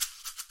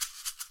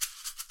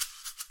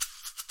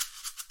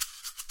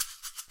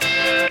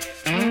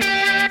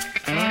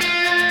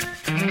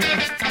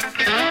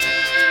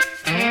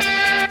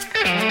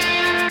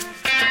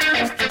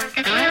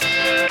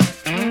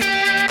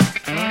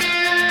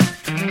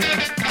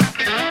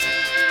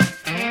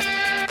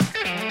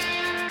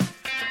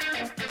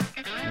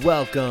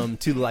Welcome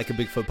to the Like a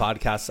Bigfoot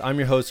podcast. I'm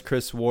your host,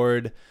 Chris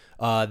Ward.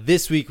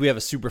 This week we have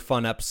a super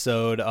fun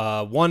episode,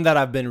 one that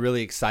I've been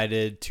really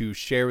excited to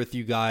share with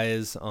you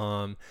guys,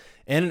 and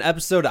an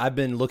episode I've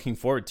been looking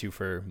forward to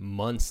for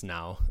months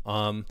now.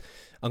 I'm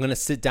going to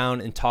sit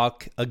down and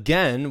talk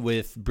again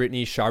with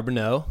Brittany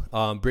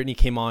Charbonneau. Brittany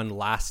came on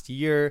last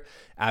year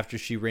after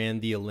she ran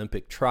the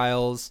Olympic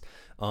trials,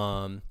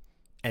 and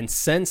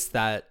since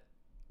that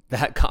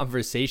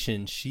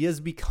conversation, she has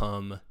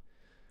become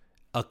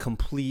a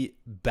complete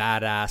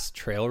badass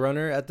trail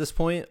runner at this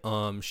point.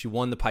 She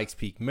won the Pikes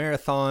Peak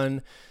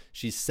Marathon.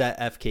 She's set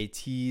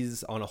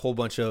FKTs on a whole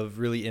bunch of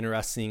really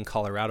interesting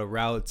Colorado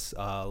routes,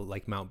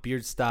 like Mount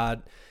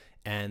Beardstad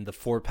and the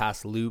Four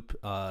Pass Loop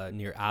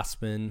near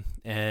Aspen.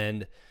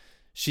 And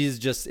she's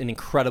just an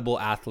incredible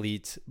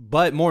athlete.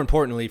 But more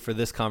importantly for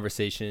this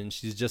conversation,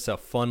 she's just a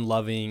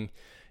fun-loving,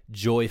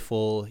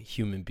 joyful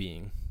human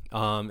being.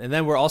 And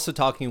then we're also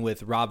talking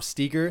with Rob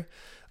Steger.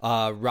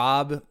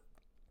 Rob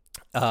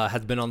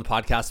has been on the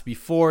podcast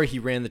before. He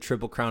ran the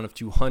Triple Crown of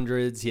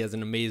 200s. He has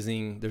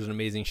there's an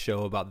amazing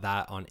show about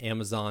that on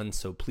Amazon,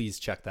 so please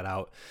check that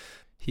out.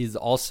 He's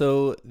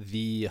also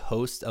the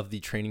host of the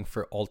Training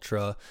for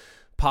Ultra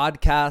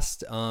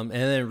podcast. And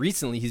then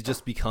recently he's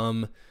just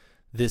become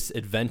this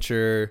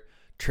adventure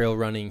trail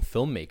running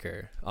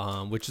filmmaker,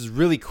 which is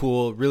really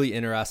cool, really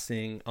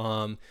interesting.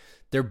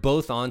 They're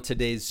both on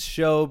today's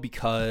show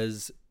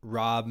because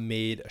Rob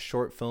made a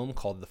short film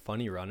called The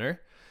Funny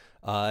Runner.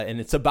 And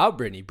it's about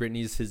Brittany.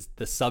 Brittany's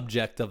the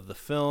subject of the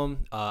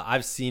film.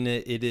 I've seen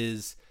it. It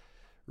is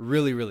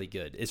really, really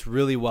good. It's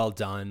really well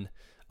done.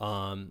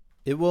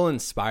 It will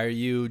inspire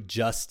you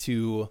just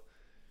to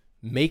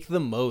make the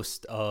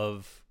most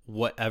of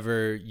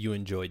whatever you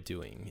enjoy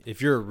doing.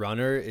 If you're a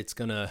runner, it's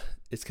gonna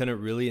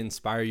really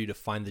inspire you to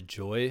find the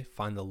joy,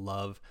 find the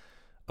love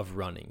of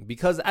running.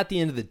 Because at the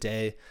end of the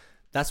day,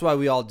 that's why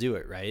we all do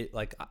it, right?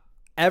 Like,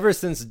 ever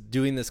since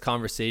doing this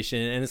conversation,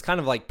 and it's kind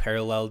of like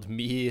paralleled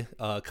me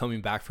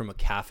coming back from a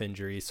calf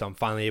injury, so I'm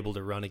finally able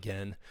to run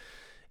again.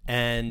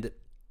 And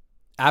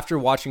after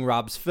watching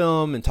Rob's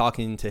film and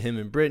talking to him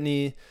and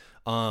Brittany,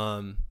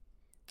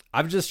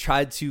 I've just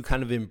tried to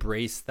kind of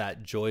embrace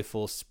that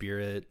joyful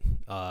spirit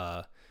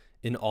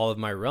in all of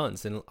my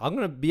runs. And I'm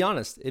going to be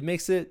honest, it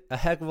makes it a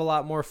heck of a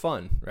lot more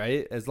fun,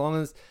 right? As long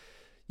as,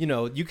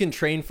 you can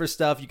train for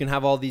stuff, you can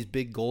have all these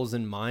big goals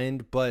in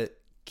mind, but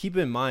keep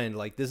in mind,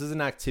 like, this is an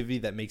activity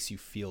that makes you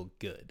feel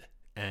good,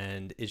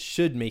 and it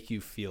should make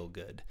you feel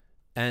good.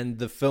 And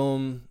the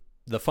film,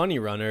 The Funny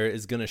Runner,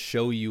 is going to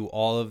show you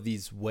all of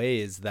these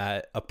ways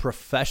that a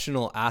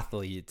professional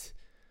athlete,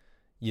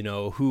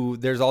 who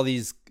there's all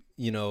these,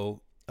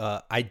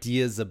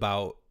 ideas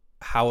about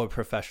how a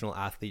professional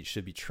athlete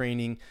should be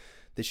training.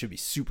 They should be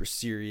super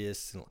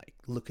serious and like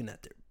looking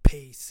at their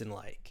pace and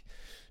like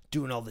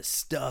doing all this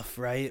stuff,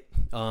 right?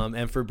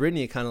 And for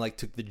Brittany, it kind of like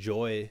took the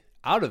joy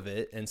out of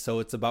it, and so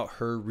it's about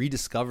her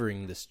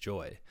rediscovering this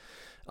joy.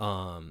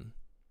 And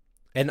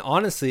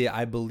honestly,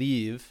 I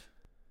believe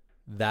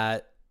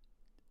that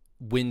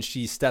when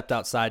she stepped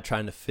outside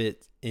trying to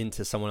fit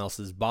into someone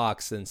else's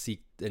box and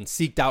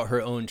seeked out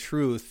her own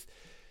truth,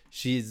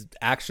 she's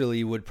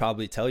actually would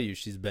probably tell you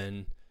she's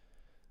been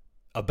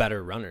a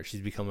better runner.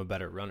 She's become a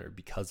better runner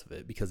because of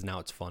it, because now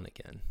it's fun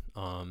again.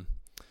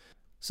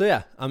 So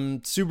yeah,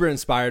 I'm super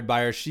inspired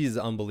by her. She's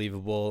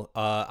unbelievable.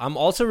 I'm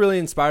also really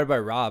inspired by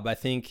Rob. I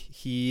think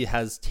he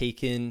has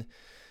taken,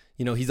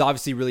 he's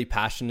obviously really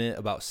passionate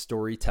about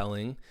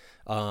storytelling.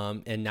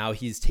 And now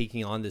he's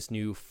taking on this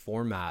new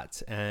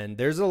format. And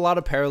there's a lot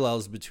of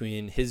parallels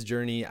between his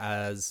journey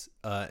as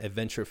an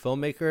adventure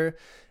filmmaker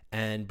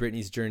and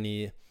Brittany's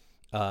journey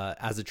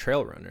as a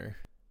trail runner.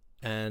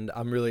 And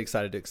I'm really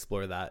excited to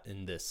explore that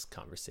in this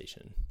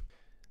conversation.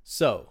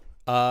 So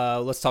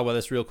let's talk about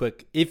this real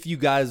quick. If you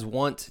guys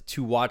want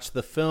to watch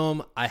the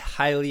film, I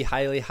highly,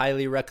 highly,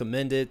 highly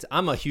recommend it.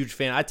 I'm a huge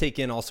fan. I take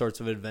in all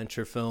sorts of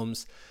adventure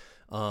films.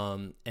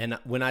 And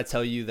when I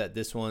tell you that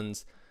this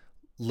one's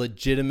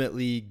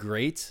legitimately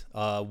great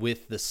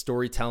with the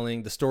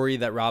storytelling, the story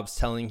that Rob's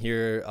telling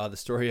here, the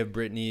story of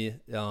Brittany,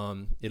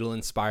 it'll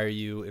inspire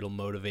you. It'll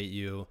motivate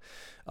you.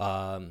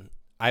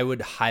 I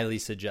would highly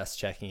suggest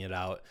checking it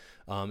out.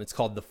 It's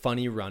called The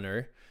Funny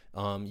Runner.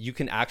 You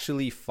can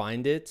actually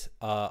find it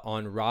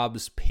on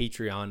Rob's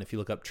Patreon. If you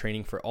look up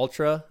Training for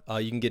Ultra,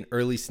 you can get an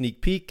early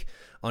sneak peek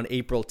on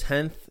April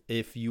 10th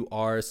if you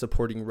are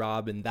supporting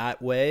Rob in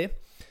that way.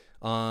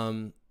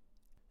 And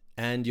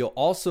you'll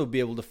also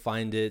be able to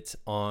find it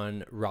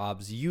on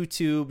Rob's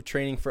YouTube,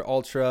 Training for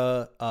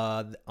Ultra,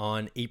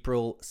 on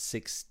April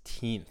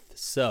 16th.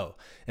 So,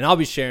 and I'll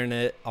be sharing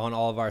it on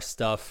all of our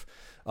stuff.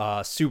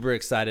 Super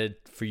excited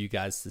for you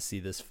guys to see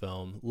this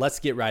film. Let's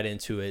get right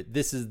into it.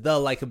 This is the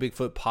Like a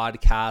Bigfoot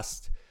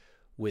podcast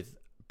with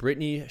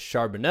Brittany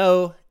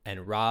Charbonneau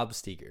and Rob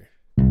Steger.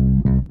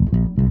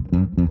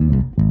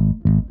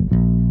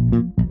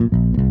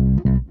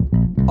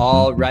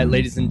 All right,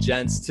 ladies and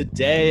gents,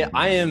 today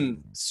I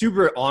am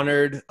super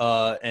honored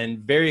and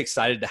very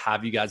excited to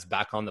have you guys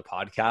back on the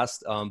podcast.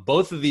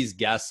 Both of these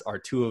guests are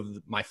two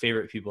of my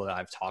favorite people that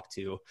I've talked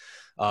to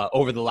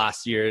over the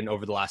last year and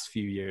over the last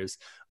few years.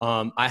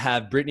 I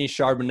have Brittany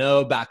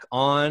Charbonneau back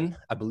on.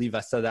 I believe I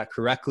said that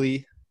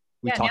correctly.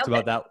 We talked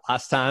about that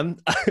last time.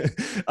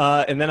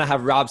 And then I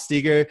have Rob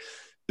Steger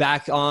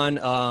back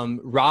on.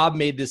 Rob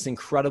made this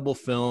incredible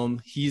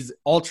film. He's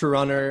ultra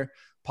runner,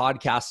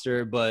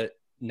 podcaster, but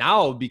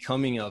now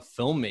becoming a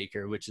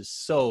filmmaker, which is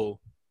so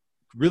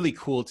really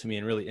cool to me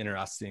and really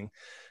interesting.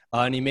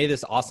 And he made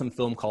this awesome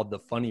film called The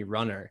Funny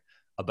Runner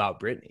about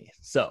Brittany.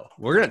 So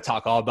we're going to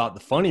talk all about The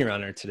Funny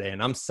Runner today,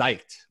 and I'm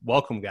psyched.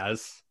 Welcome,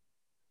 guys.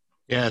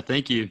 Yeah,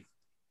 thank you.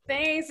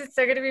 Thanks. It's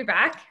so good to be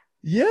back.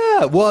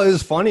 Yeah. Well, it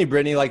was funny,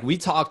 Brittany. Like we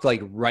talked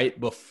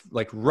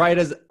right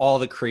as all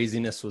the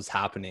craziness was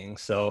happening.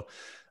 So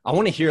I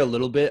want to hear a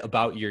little bit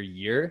about your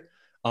year.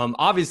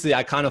 Obviously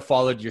I kind of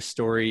followed your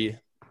story,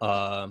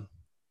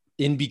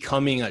 in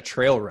becoming a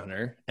trail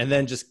runner and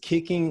then just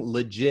kicking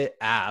legit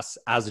ass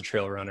as a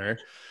trail runner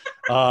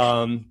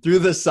through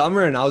the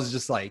summer. And I was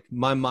just like,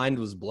 my mind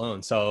was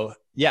blown. So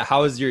yeah,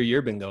 how has your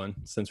year been going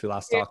since we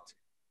last talked?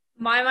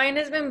 My mind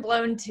has been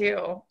blown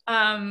too.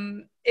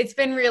 It's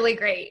been really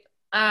great.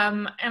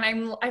 And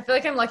I feel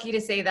like I'm lucky to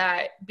say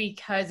that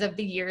because of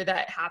the year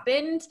that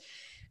happened.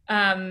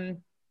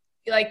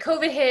 Like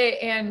COVID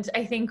hit, and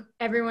I think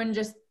everyone,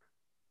 just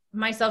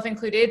myself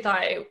included,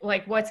 thought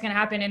like, what's going to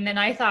happen? And then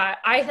I thought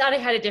I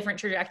had a different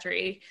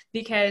trajectory,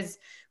 because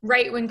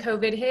right when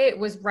COVID hit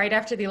was right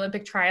after the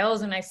Olympic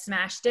trials and I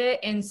smashed it.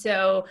 And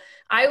so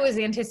I was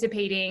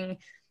anticipating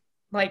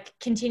like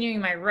continuing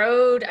my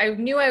road. I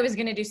knew I was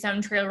going to do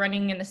some trail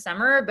running in the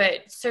summer, but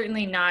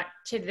certainly not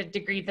to the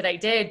degree that I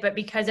did. But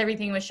because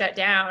everything was shut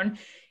down,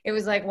 it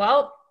was like,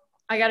 well,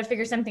 I got to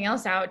figure something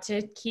else out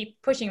to keep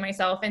pushing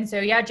myself. And so,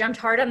 yeah, jumped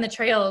hard on the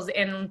trails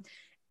and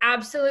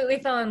absolutely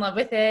fell in love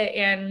with it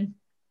and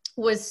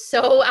was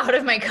so out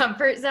of my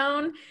comfort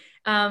zone,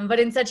 but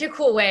in such a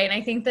cool way. And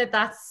I think that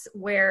that's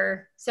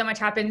where so much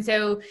happened.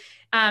 So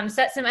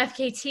set some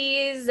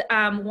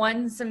FKTs,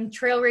 won some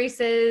trail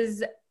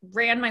races,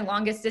 ran my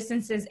longest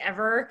distances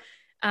ever,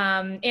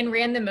 and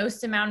ran the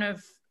most amount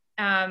of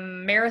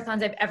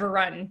marathons I've ever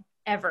run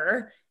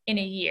ever in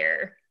a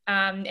year.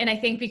 And I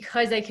think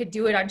because I could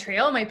do it on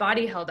trail, my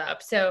body held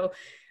up. So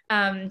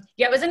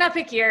it was an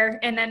epic year,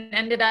 and then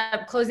ended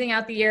up closing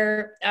out the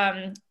year.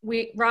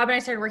 Rob and I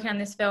started working on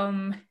this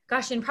film,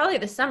 in probably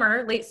the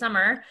summer, late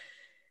summer.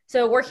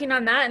 So working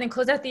on that, and then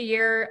close out the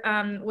year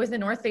with the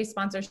North Face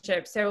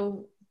sponsorship.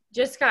 So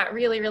just got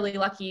really, really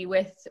lucky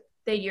with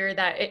the year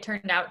that it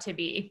turned out to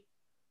be.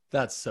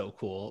 That's so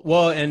cool.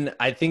 Well, and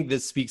I think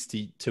this speaks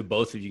to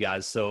both of you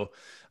guys. So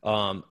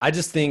I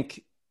just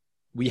think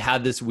we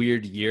had this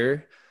weird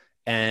year,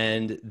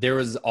 and there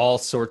was all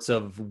sorts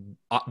of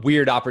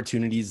weird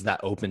opportunities that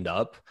opened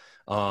up.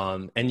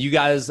 And you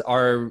guys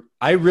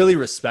I really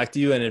respect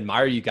you and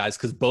admire you guys,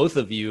 because both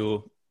of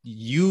you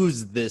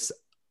use this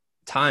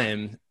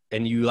time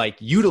and you like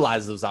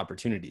utilize those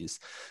opportunities,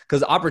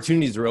 because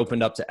opportunities were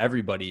opened up to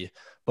everybody,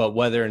 but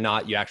whether or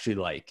not you actually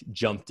like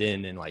jumped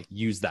in and like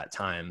used that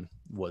time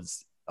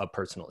was a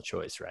personal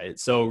choice. Right.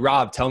 So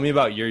Rob, tell me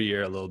about your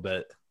year a little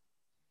bit.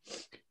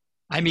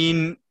 I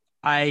mean,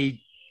 I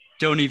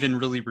don't even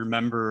really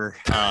remember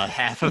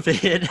half of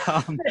it.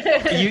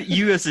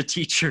 You as a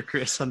teacher,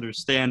 Chris,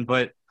 understand,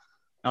 but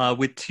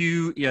with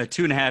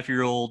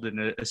 2.5-year-old and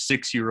a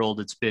 6-year-old,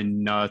 it's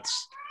been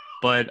nuts.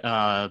 But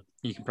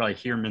you can probably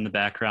hear him in the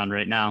background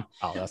right now.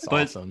 Oh, that's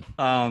awesome.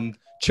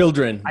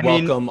 Children,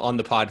 welcome on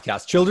the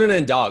podcast. Children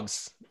and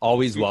dogs,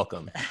 always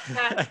welcome.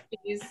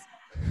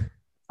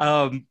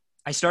 I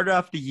started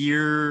off the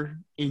year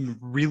in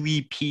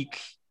really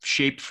peak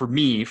shape for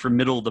me, for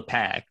middle of the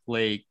pack.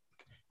 Like,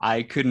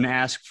 I couldn't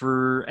ask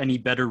for any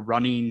better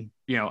running,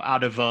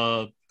 out of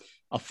a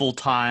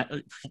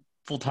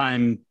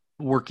full-time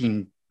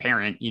working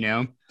parent,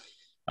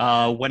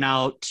 went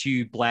out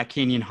to Black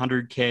Canyon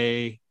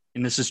 100K,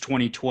 and this is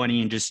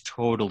 2020, and just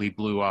totally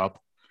blew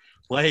up.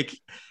 Like,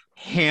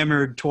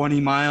 hammered 20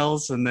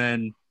 miles and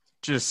then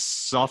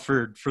just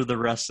suffered for the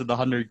rest of the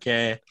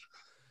 100K.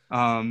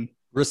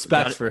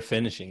 Respect for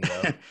finishing,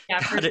 though.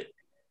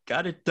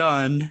 Got it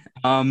done.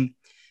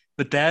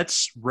 But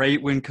that's right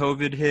when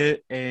COVID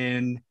hit,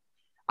 and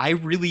I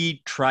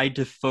really tried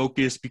to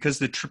focus, because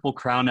the Triple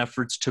Crown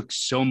efforts took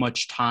so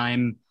much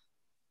time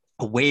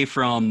away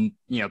from,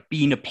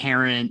 being a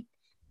parent,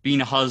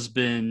 being a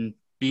husband,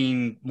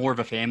 being more of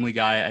a family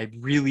guy. I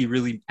really,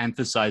 really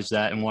emphasized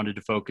that and wanted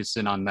to focus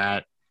in on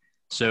that.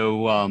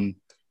 So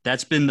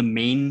that's been the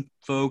main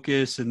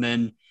focus. And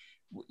then,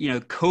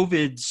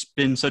 COVID's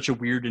been such a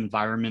weird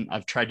environment.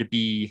 I've tried to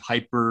be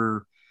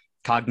hyper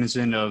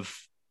cognizant of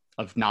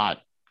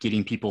not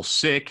getting people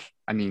sick.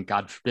 I mean,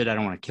 God forbid, I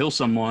don't want to kill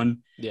someone.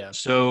 Yeah.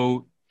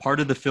 So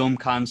part of the film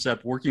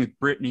concept, working with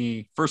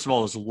Brittany, first of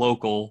all, is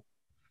local,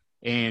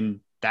 and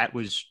that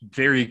was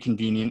very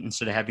convenient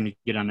instead of having to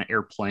get on an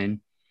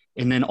airplane.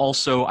 And then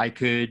also I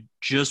could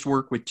just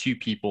work with two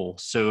people.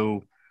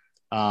 So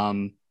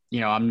I'm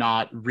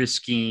not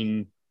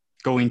risking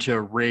going to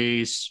a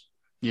race,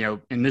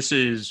 and this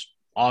is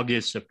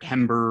August,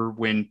 September,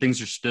 when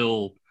things are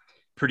still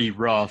pretty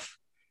rough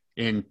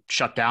and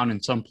shut down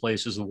in some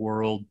places of the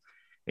world.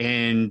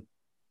 And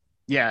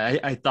yeah,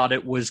 I thought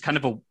it was kind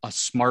of a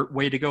smart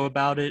way to go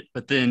about it.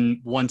 But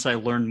then once I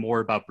learned more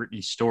about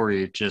Brittany's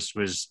story, it just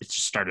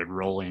started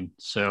rolling.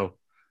 So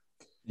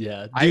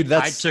yeah, dude,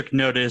 I took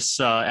notice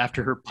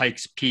after her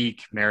Pikes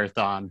Peak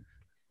marathon.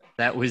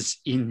 That was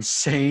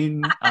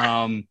insane.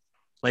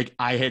 Like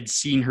I had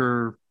seen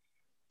her,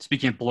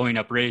 speaking of blowing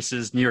up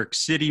races, New York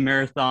City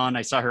Marathon.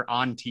 I saw her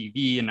on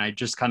TV, and I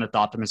just kind of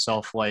thought to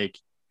myself, like,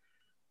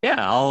 yeah,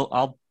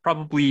 I'll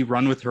probably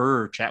run with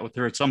her or chat with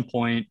her at some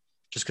point,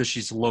 just because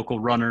she's a local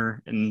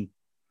runner, and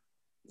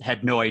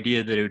had no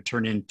idea that it would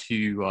turn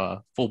into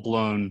full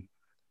blown,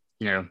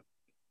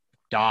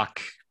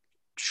 doc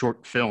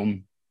short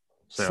film.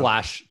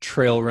 /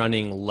 trail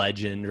running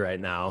legend right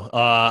now.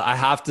 I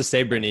have to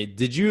say, Brittany,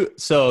 did you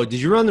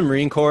run the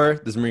Marine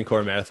Corps, this Marine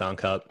Corps Marathon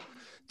Cup?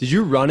 Did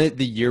you run it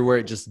the year where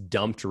it just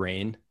dumped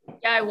rain?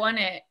 Yeah, I won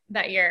it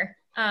that year.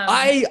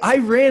 I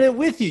ran it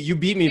with you. You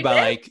beat me by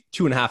like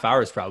 2.5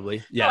 hours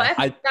probably. Yeah.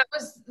 Oh, that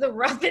was the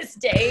roughest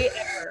day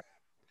ever.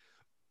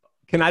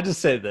 Can I just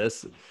say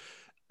this?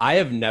 I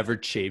have never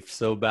chafed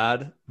so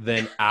bad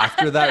than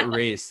after that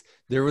race.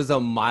 There was a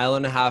 1.5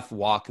 mile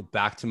walk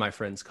back to my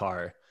friend's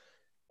car.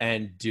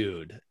 And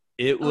dude,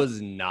 it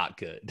was not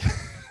good.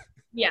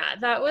 Yeah,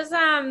 that was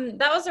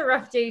a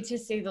rough day to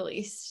say the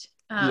least.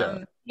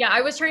 Yeah,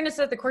 I was trying to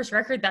set the course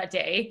record that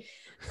day.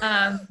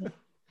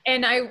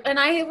 And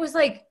I was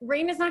like,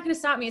 rain is not going to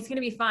stop me. It's going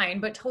to be fine,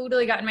 but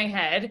totally got in my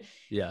head.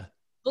 Yeah.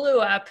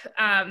 Blew up.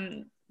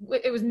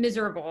 It was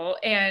miserable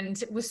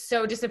and was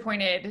so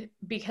disappointed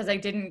because I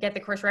didn't get the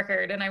course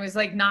record. And I was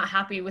like, not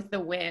happy with the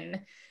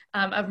win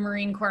of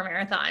Marine Corps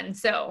Marathon.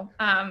 So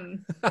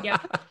yeah,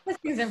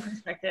 put things in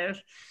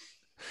perspective.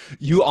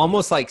 You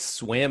almost like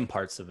swam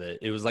parts of it.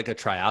 It was like a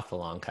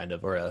triathlon kind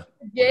of, or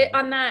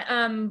on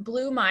that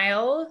Blue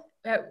Mile.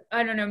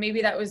 I don't know,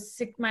 maybe that was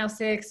 6 mile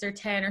 6 or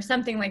 10 or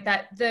something like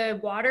that. The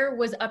water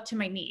was up to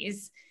my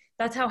knees.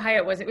 That's how high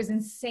it was. It was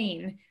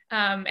insane.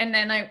 And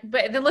then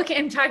but then look at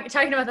him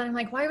talking about that. I'm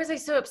like, why was I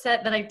so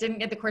upset that I didn't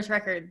get the course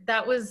record?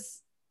 That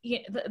was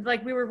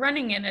like we were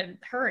running in a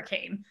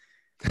hurricane.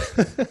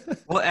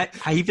 Well,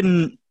 I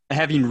even,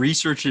 having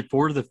researched it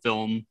for the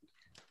film,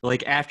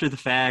 like after the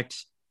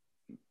fact,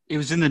 it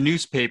was in the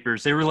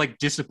newspapers. They were like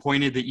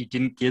disappointed that you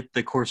didn't get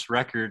the course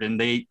record, and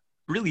they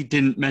really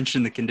didn't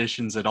mention the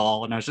conditions at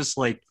all. And I was just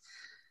like,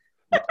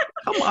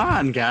 come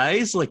on,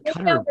 guys, like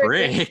cut her a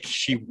break.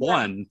 She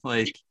won.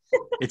 Like,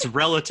 it's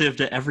relative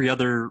to every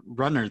other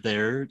runner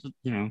there.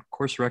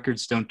 Course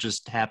records don't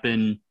just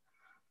happen,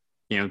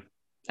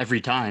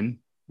 every time.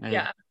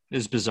 Yeah.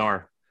 It's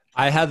bizarre.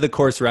 I had the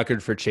course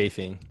record for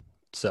chafing,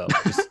 so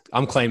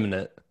I'm claiming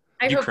it.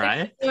 Did you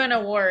cry? You an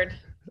award.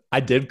 I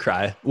did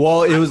cry.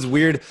 Well, it was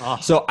weird.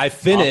 So I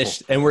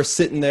finished, and we're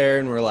sitting there,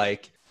 and we're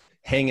like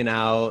hanging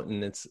out,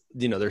 and it's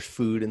there's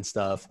food and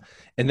stuff,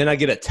 and then I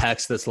get a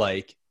text that's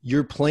like,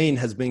 your plane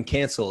has been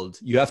canceled.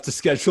 You have to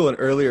schedule an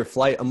earlier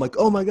flight. I'm like,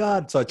 oh my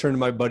God. So I turned to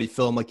my buddy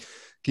Phil. I'm like,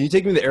 can you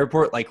take me to the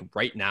airport like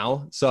right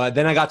now? So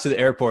then I got to the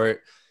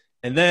airport,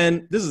 and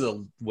then this is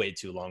a way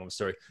too long of a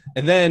story.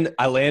 And then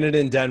I landed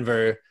in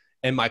Denver,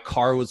 and my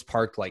car was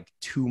parked like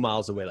 2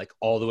 miles away, like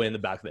all the way in the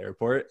back of the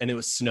airport. And it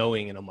was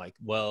snowing. And I'm like,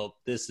 well,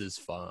 this is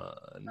fun.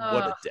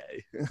 What a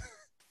day.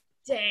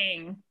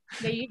 Dang.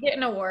 Yeah, you get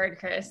an award,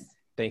 Chris.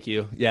 Thank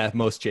you. Yeah.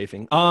 Most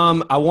chafing.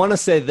 I want to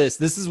say this.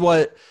 This is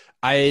why,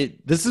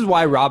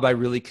 Rob, I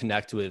really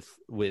connect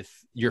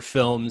with your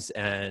films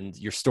and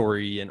your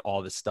story and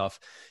all this stuff.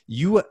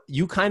 You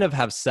kind of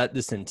have set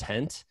this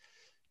intent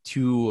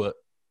to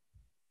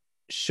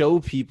show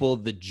people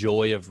the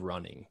joy of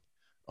running.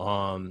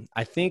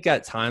 I think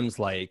at times,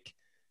 like,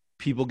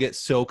 people get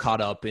so caught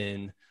up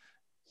in,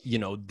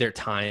 their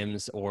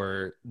times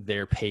or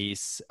their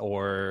pace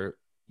or,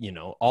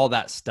 all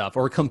that stuff,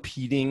 or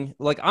competing.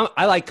 Like,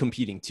 I like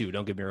competing too,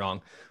 don't get me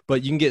wrong,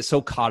 but you can get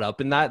so caught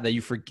up in that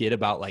you forget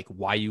about like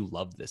why you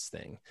love this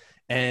thing.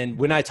 And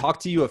when I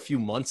talked to you a few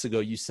months ago,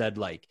 you said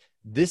like,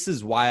 this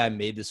is why I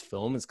made this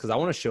film, is because I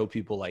want to show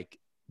people like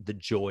the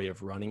joy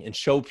of running and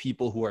show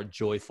people who are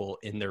joyful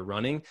in their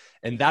running.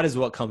 And that is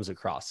what comes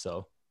across.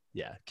 So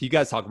yeah. Can you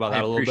guys talk about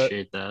that a little bit? I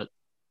appreciate that.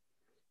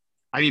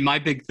 I mean, my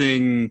big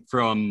thing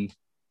from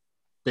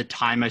the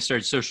time I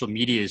started social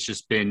media has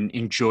just been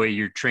enjoy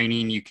your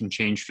training. You can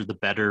change for the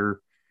better.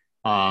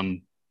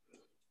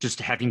 Just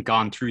having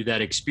gone through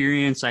that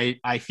experience,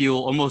 I feel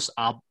almost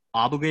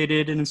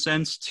obligated in a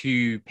sense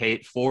to pay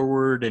it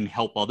forward and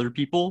help other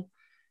people.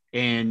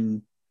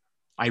 And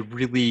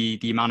the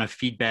amount of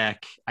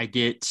feedback I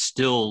get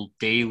still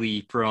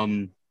daily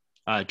from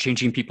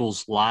changing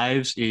people's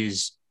lives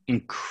is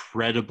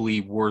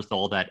incredibly worth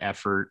all that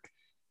effort.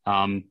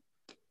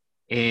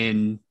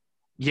 And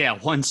yeah,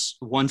 once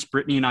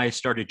Brittany and I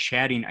started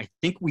chatting, I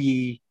think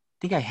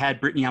I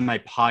had Brittany on my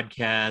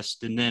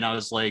podcast, and then I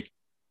was like,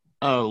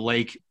 oh,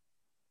 like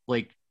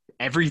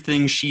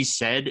everything she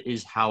said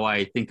is how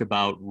I think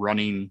about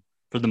running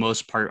for the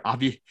most part.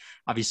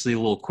 Obviously a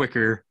little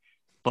quicker,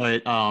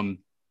 but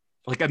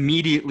like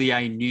immediately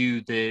I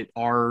knew that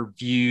our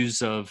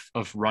views of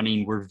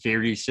running were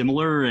very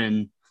similar,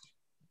 and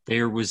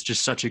there was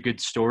just such a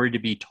good story to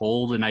be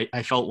told. And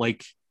I felt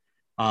like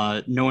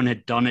no one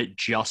had done it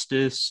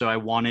justice. So I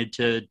wanted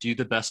to do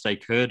the best I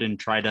could and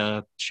try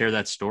to share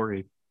that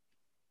story.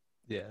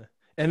 Yeah.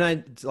 And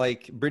I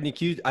like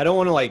Brittany, I don't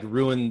want to like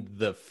ruin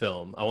the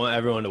film. I want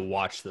everyone to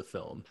watch the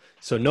film.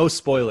 So no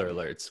spoiler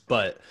alerts,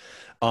 but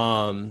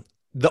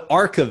the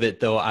arc of it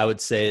though, I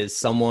would say, is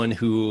someone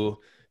who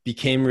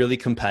became really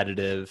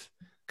competitive,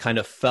 kind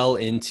of fell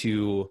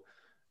into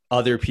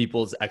other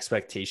people's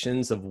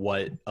expectations of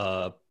what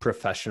a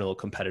professional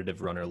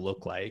competitive runner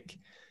looked like,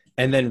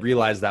 and then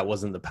realized that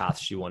wasn't the path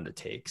she wanted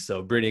to take.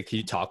 So Brittany, can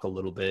you talk a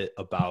little bit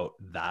about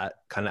that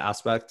kind of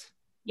aspect?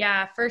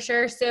 Yeah, for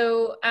sure.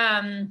 So,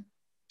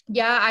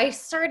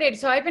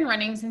 I've been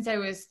running since I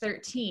was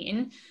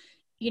 13,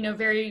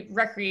 very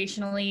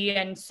recreationally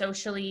and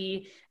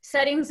socially,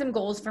 setting some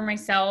goals for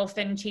myself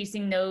and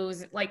chasing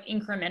those like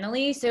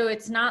incrementally. So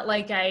it's not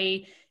like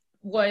I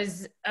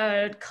was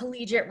a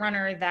collegiate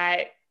runner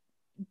that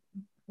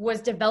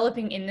was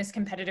developing in this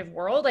competitive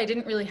world. I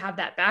didn't really have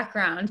that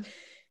background.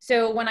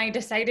 So when I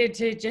decided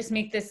to just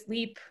make this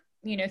leap,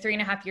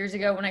 3.5 years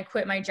ago, when I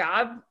quit my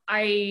job,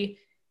 I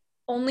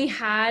only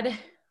had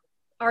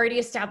already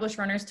established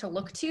runners to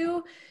look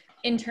to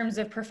in terms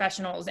of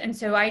professionals. And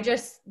so I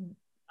just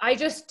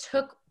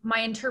took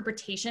my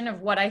interpretation of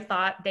what I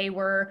thought they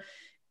were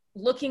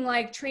looking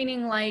like,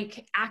 training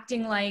like,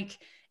 acting like,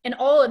 and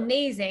all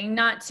amazing,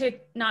 not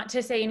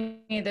to say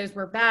any of those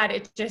were bad.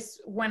 It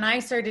just, when I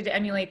started to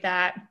emulate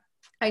that,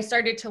 I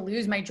started to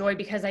lose my joy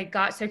because I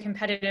got so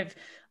competitive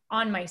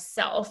on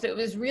myself. It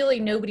was really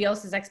nobody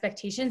else's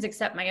expectations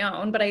except my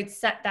own, but I'd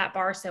set that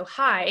bar so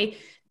high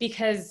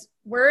because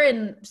we're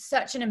in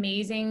such an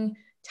amazing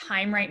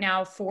time right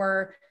now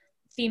for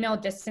female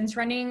distance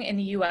running in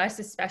the US,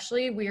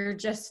 especially. We're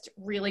just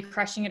really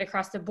crushing it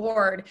across the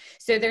board.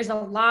 So there's a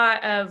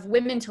lot of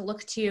women to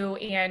look to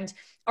and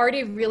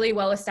already really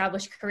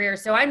well-established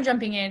careers. So I'm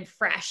jumping in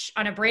fresh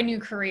on a brand new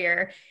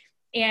career,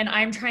 and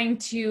I'm trying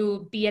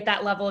to be at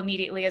that level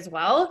immediately as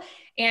well.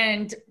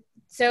 And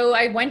so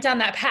I went down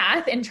that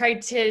path and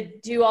tried to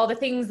do all the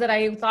things that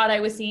I thought I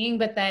was seeing,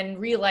 but then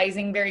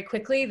realizing very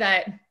quickly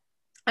that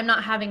I'm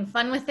not having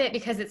fun with it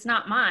because it's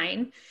not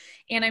mine,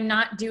 and I'm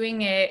not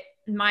doing it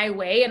my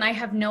way. And I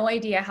have no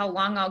idea how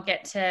long I'll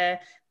get to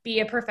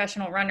be a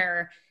professional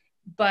runner.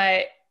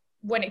 But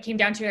when it came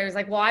down to it, I was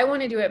like, well, I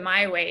want to do it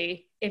my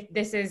way. If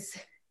this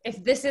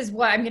is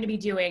what I'm going to be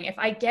doing, if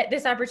I get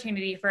this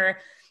opportunity for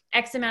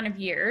X amount of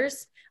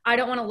years, I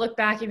don't want to look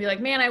back and be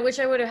like, man, I wish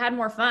I would have had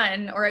more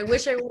fun, or I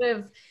wish I would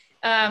have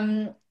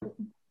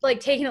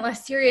taken it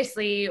less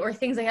seriously, or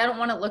things like. I don't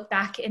want to look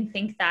back and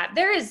think that.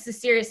 There is the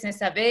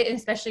seriousness of it,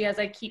 especially as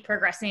I keep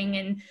progressing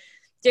and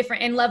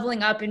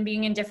leveling up and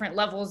being in different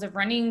levels of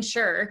running,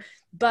 sure.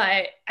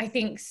 But I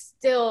think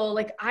still,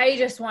 I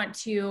just want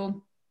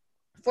to,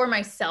 for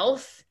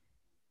myself,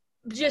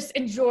 just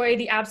enjoy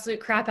the absolute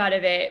crap out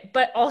of it,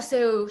 but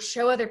also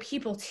show other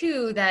people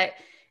too that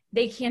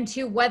they can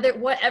too,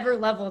 whatever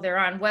level they're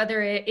on,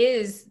 whether it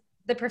is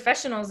the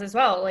professionals as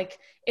well. Like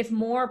if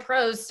more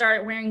pros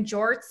start wearing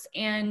jorts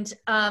and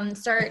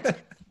start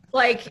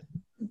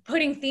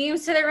putting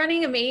themes to their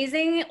running,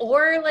 amazing.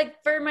 Or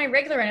for my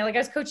regular running,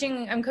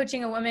 I'm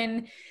coaching a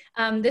woman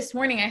this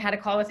morning. I had a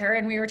call with her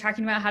and we were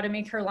talking about how to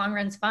make her long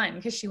runs fun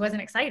because she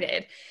wasn't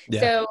excited. Yeah.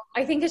 So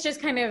I think it's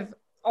just kind of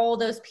all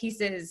those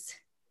pieces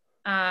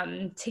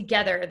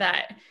together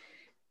that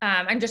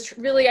I'm just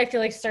really, I feel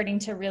like starting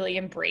to really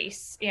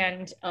embrace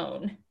and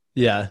own.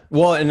 Yeah.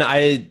 Well,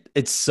 and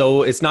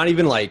it's not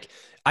even like,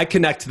 I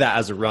connect to that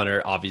as a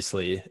runner,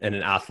 obviously, and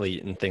an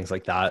athlete and things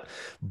like that.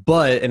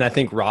 But, and I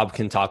think Rob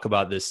can talk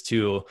about this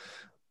too,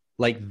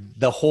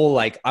 the whole,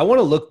 I want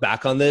to look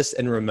back on this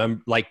and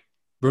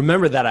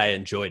remember that I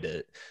enjoyed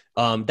it.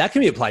 That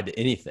can be applied to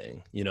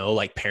anything,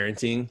 like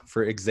parenting,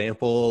 for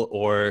example,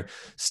 or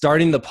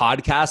starting the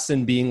podcast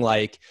and being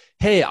like,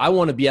 hey, I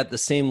want to be at the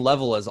same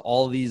level as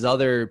all these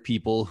other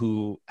people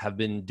who have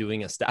been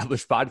doing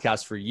established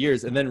podcasts for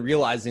years. And then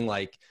realizing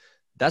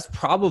that's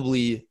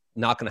probably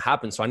not going to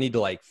happen. So I need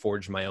to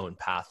forge my own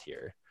path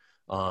here.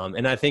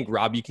 And I think,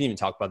 Rob, you can even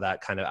talk about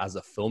that kind of as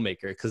a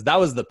filmmaker, because that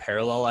was the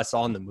parallel I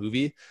saw in the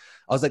movie.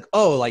 I was like,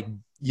 oh,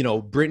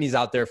 Brittany's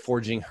out there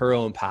forging her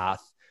own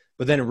path.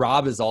 But then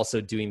Rob is also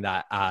doing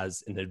that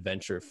as an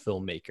adventure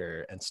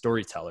filmmaker and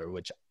storyteller,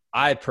 which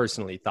I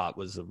personally thought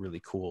was a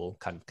really cool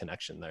kind of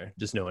connection there,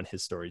 just knowing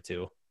his story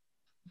too.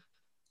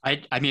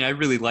 I mean, I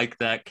really like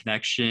that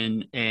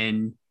connection,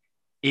 and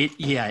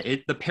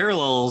the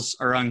parallels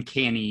are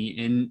uncanny.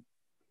 In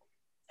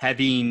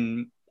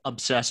having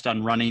obsessed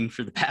on running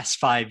for the past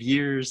 5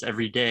 years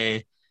every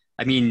day,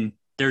 I mean,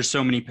 there's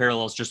so many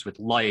parallels just with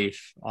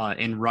life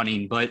and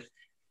running, but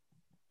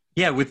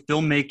yeah, with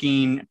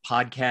filmmaking,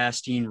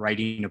 podcasting,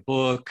 writing a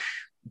book,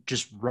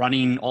 just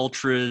running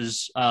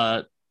ultras,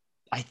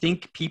 I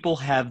think people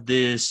have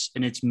this,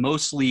 and it's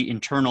mostly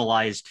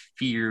internalized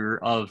fear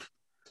of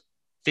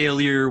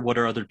failure. What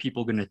are other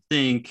people going to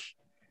think?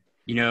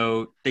 You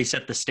know, they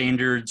set the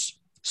standards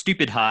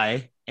stupid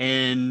high.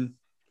 And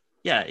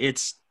yeah,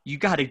 you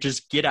got to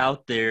just get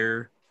out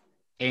there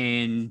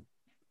and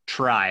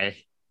try.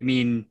 I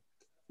mean,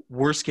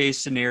 worst case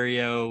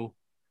scenario,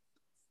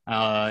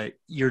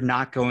 you're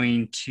not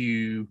going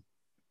to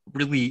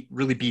really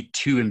be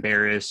too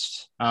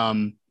embarrassed.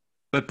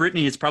 But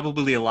Brittany, it's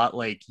probably a lot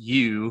like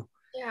you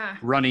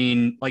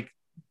running, like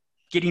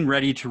getting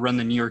ready to run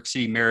the New York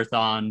City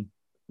Marathon,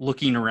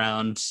 looking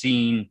around,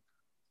 seeing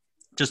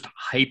just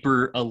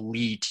hyper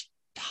elite,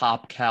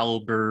 top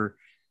caliber,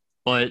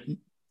 but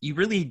you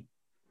really,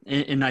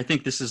 and I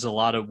think this is a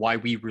lot of why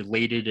we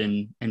related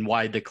and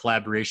why the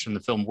collaboration in the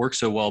film works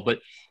so well, but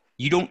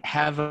you don't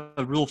have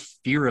a real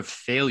fear of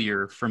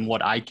failure from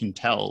what I can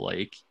tell.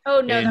 Like,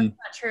 oh no, that's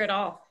not true at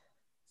all.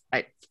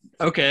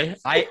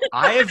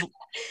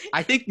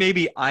 I think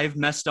maybe I've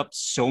messed up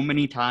so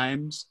many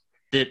times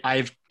that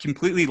I've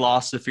completely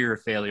lost the fear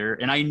of failure.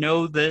 And I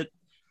know that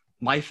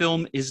my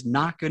film is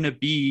not going to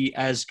be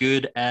as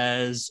good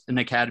as an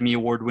Academy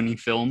Award winning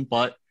film,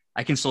 but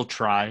I can still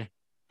try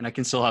and I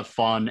can still have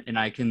fun and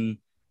I can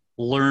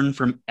learn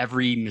from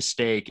every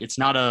mistake. It's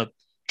not a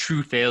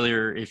true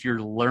failure if you're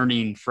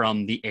learning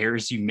from the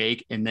errors you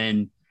make and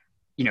then,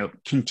 you know,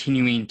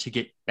 continuing to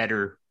get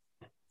better.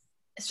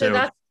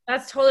 So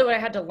that's totally what I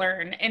had to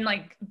learn, and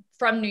like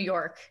from New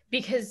York,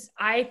 because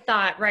I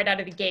thought right out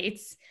of the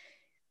gates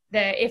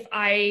that if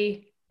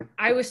I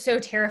was so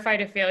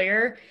terrified of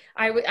failure.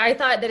 I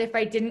thought that if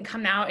I didn't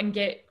come out and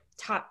get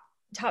top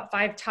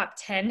 5, top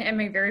 10 at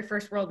my very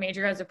first world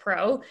major as a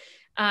pro,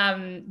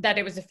 that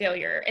it was a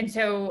failure. And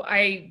so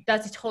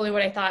that's totally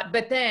what I thought.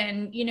 But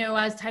then, you know,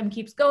 as time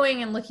keeps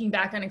going and looking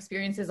back on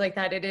experiences like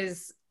that,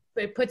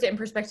 it puts it in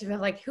perspective of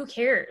like, who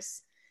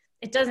cares?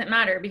 It doesn't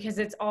matter, because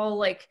it's all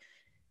like,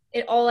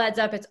 it all adds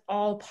up. It's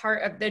all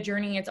part of the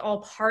journey. It's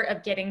all part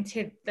of getting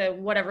to the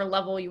whatever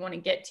level you want to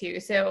get to.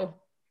 So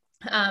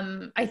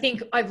I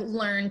think I've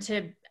learned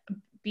to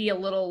be a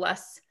little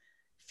less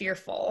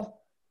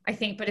fearful, I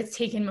think, but it's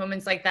taken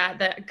moments like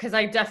that because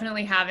I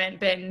definitely haven't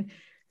been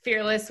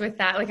fearless with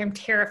that. Like, I'm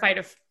terrified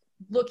of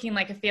looking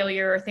like a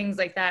failure or things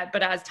like that.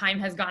 But as time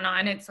has gone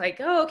on, it's like,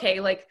 oh, okay,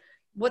 like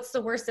what's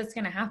the worst that's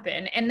going to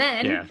happen? And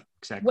then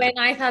when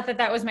I thought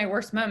that was my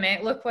worst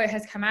moment, look what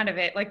has come out of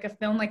it. Like, a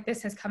film like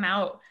this has come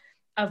out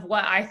of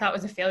what I thought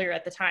was a failure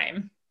at the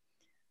time.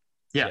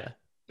 Yeah.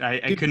 I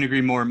couldn't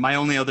agree more. My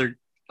only other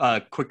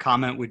quick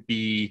comment would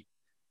be,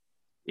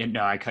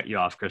 no, I cut you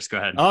off, Chris. Go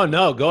ahead. Oh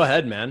no, go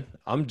ahead, man.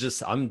 I'm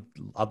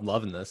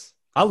loving this.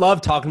 I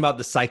love talking about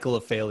the cycle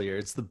of failure.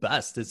 It's the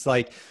best. It's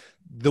like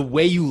the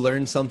way you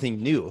learn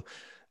something new.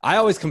 I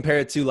always compare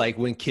it to like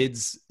when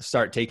kids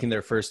start taking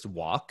their first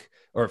walk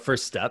or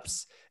first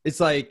steps. It's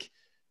like,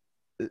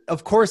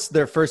 of course,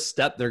 their first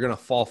step, they're going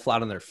to fall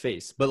flat on their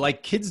face, but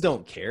like kids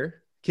don't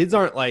care. Kids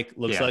aren't like,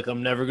 looks like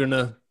I'm never going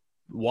to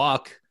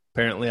walk.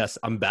 Apparently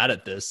I'm bad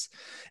at this.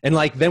 And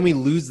like, then we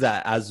lose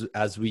that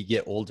as we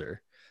get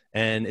older.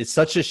 And it's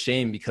such a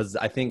shame, because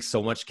I think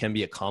so much can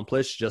be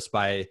accomplished just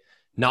by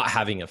not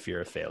having a fear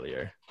of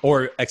failure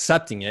or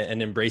accepting it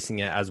and embracing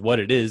it as what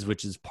it is,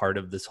 which is part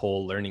of this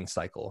whole learning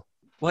cycle.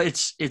 Well,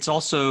 it's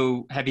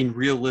also having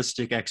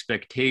realistic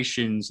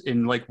expectations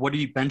in like, what are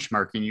you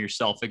benchmarking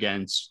yourself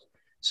against?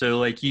 So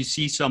like, you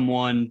see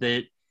someone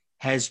that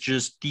has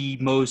just the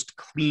most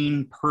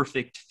clean,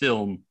 perfect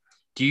film.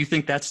 Do you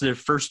think that's their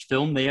first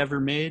film they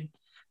ever made?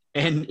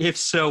 And if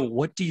so,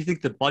 what do you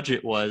think the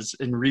budget was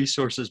and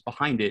resources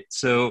behind it?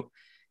 So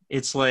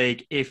it's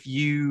like, if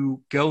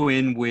you go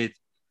in with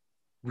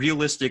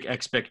realistic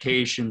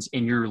expectations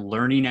and you're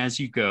learning as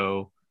you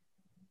go,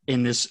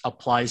 and this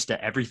applies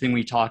to everything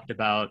we talked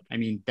about, I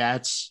mean,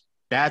 that's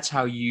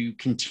how you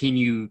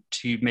continue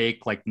to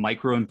make like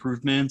micro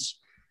improvements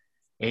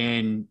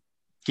and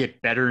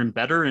get better and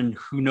better. And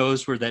who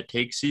knows where that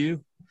takes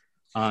you.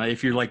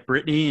 If you're like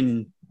Brittany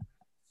and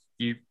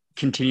you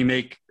continue to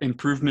make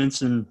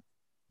improvements, and,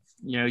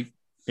 you know,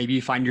 maybe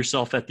you find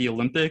yourself at the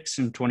Olympics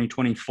in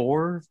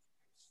 2024.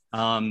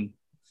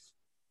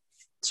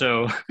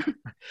 So,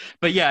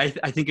 but yeah,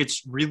 I think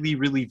it's really,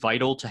 really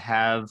vital to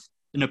have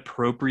an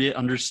appropriate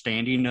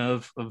understanding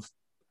of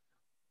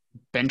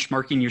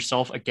benchmarking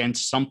yourself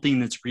against something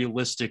that's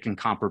realistic and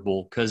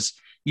comparable, because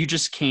you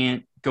just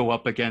can't go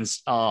up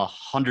against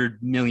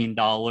 $100 million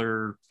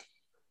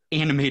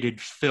animated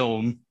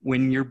film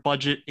when your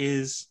budget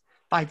is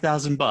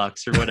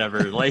 $5,000 or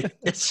whatever. Like,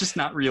 it's just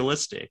not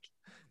realistic.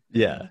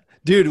 Yeah,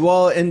 dude.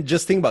 Well, and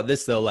just think about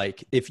this though.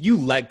 Like, if you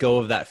let go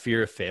of that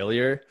fear of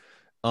failure,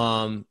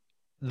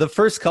 the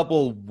first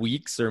couple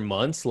weeks or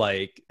months,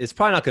 like, it's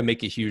probably not going to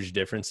make a huge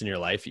difference in your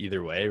life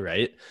either way.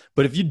 Right.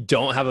 But if you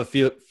don't have a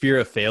fear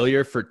of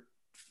failure for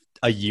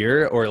a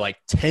year or like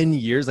 10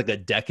 years, like a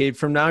decade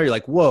from now, you're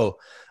like, whoa,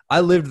 I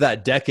lived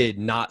that decade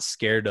not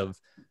scared of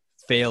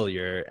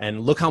failure,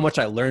 and look how much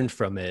I learned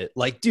from it.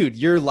 Like, dude,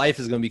 your life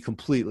is going to be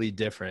completely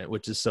different,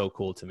 which is so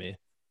cool to me.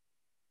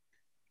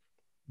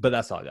 But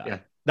that's all I got. Yeah.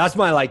 That's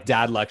my like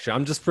dad lecture.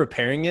 I'm just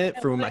preparing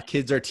it for when my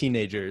kids are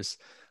teenagers,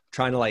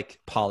 trying to like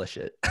polish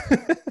it.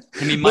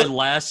 I mean, my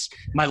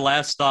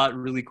last thought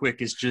really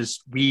quick is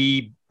just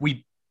we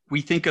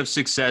think of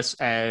success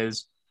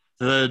as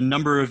the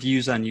number of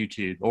views on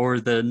YouTube or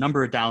the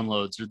number of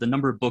downloads or the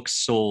number of books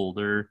sold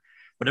or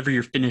whatever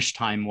your finish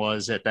time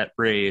was at that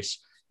race.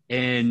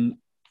 And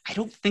I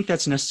don't think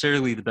that's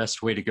necessarily the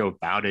best way to go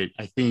about it.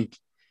 I think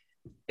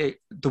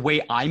the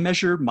way I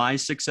measure my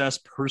success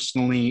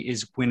personally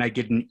is when I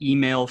get an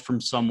email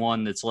from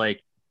someone that's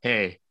like,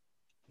 hey,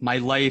 my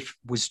life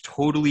was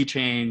totally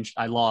changed.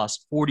 I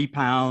lost 40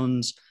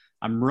 pounds.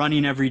 I'm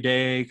running every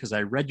day because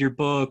I read your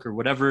book or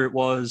whatever it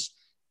was.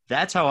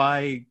 That's how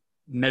I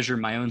measure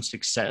my own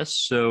success.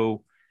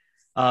 So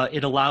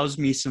it allows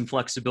me some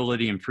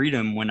flexibility and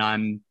freedom when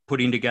I'm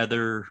putting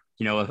together,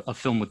 a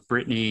film with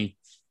Brittany.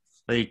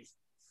 Like,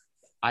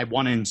 I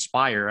want to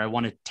inspire. I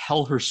want to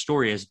tell her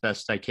story as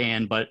best I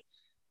can. But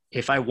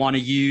if I want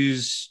to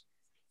use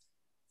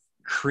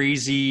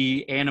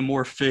crazy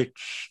anamorphic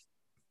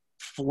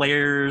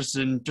flares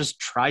and just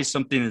try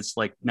something that's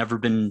like never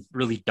been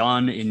really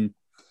done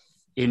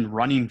in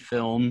running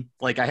film,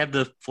 like I have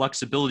the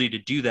flexibility to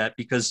do that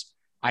because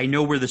I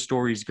know where the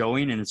story's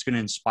going and it's going to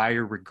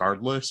inspire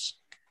regardless.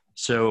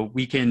 So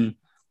we can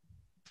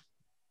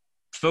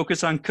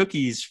focus on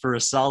cookies for a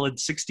solid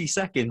 60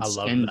 seconds.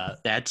 I love that.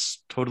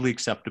 That's totally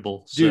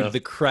acceptable. Dude, so. The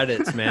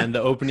credits, man,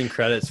 the opening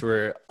credits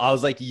were, I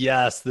was like,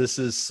 yes, this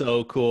is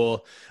so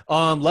cool.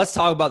 Let's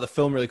talk about the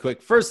film really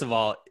quick. First of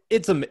all,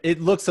 it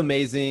looks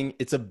amazing.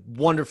 It's a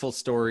wonderful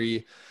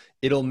story.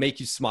 It'll make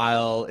you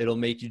smile. It'll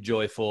make you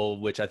joyful,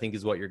 which I think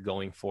is what you're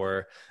going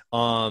for.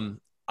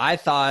 I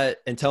thought,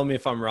 and tell me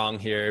if I'm wrong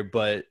here,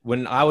 but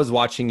when I was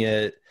watching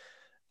it,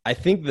 I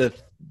think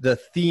the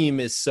theme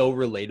is so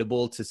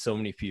relatable to so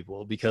many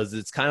people because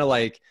it's kind of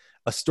like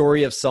a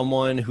story of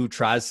someone who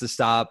tries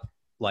to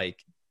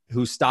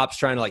who stops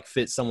trying to like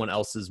fit someone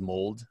else's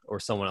mold or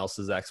someone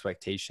else's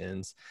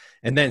expectations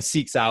and then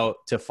seeks out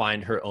to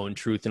find her own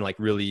truth and like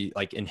really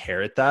like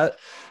inherit that,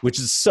 which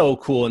is so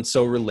cool and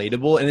so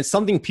relatable. And it's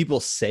something people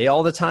say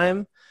all the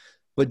time,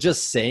 but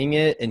just saying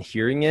it and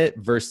hearing it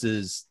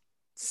versus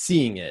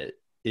seeing it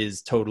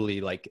is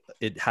totally like,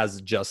 it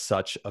has just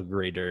such a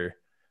greater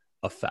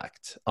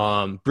effect.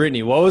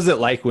 Brittany, what was it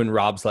like when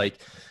Rob's like,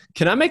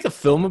 can I make a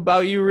film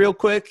about you real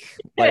quick?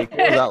 Like,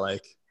 what was that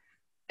like?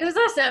 It was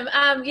awesome.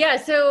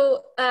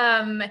 So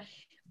I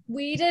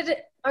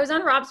was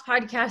on Rob's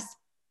podcast.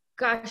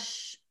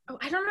 Gosh,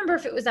 I don't remember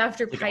if it was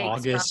after like Pikes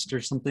August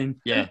or something.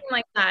 Yeah. Something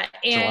like that.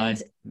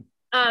 And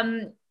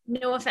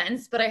no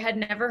offense, but I had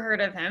never heard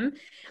of him.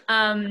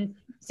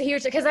 So he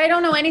was, because I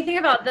don't know anything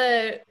about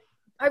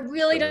I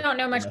really don't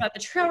know much about the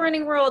trail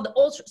running world,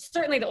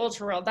 certainly the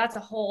ultra world. That's a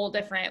whole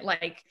different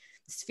like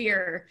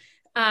sphere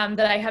that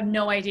I have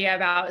no idea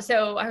about.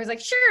 So I was like,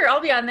 sure, I'll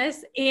be on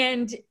this,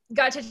 and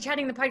got to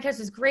chatting. The podcast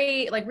was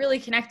great, like really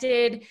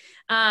connected.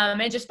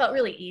 It just felt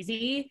really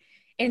easy.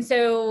 And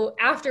so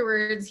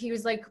afterwards he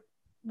was like,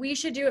 we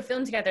should do a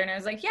film together. And I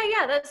was like,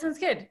 yeah, that sounds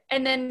good.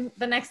 And then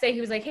the next day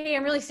he was like, hey,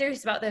 I'm really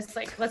serious about this.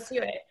 Like, let's do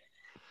it.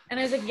 And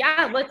I was like,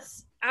 yeah,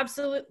 let's,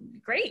 absolutely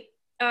great.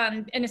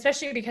 And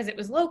especially because it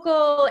was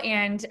local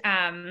and,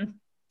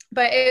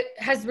 but it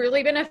has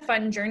really been a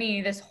fun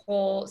journey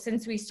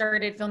since we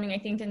started filming. I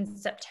think in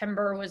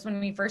September was when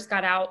we first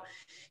got out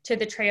to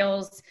the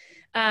trails.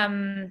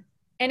 And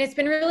it's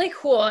been really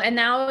cool. And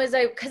now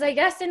cause I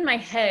guess in my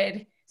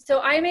head, so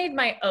I made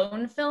my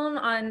own film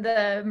on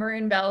the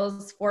Maroon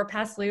Bells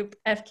 4-pass loop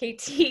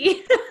FKT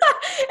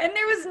and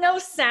there was no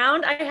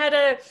sound. I had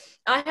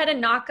a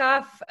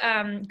knockoff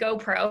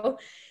GoPro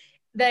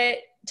that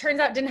turns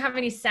out didn't have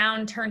any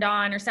sound turned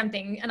on or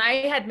something. And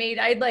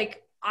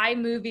I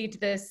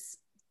movied this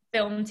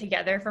film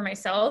together for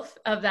myself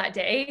of that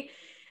day.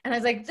 And I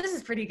was like, this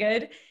is pretty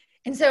good.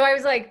 And so I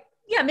was like,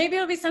 yeah, maybe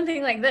it'll be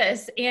something like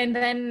this. And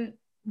then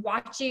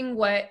watching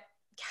what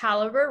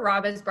caliber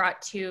Rob has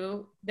brought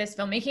to this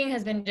filmmaking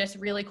has been just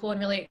really cool and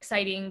really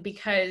exciting,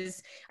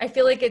 because I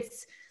feel like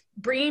it's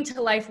bringing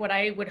to life what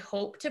I would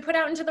hope to put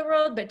out into the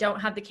world, but don't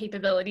have the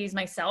capabilities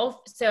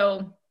myself.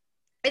 So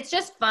it's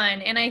just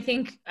fun. And I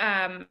think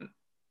I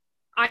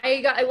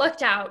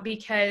lucked out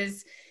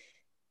because,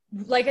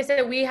 like I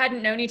said, we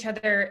hadn't known each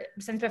other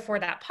since before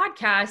that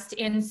podcast.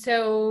 And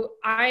so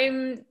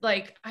I'm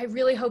like, I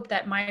really hope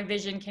that my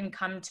vision can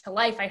come to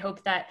life. I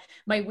hope that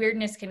my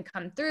weirdness can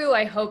come through.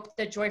 I hope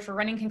the joy for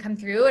running can come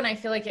through. And I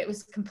feel like it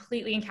was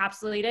completely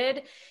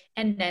encapsulated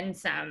and then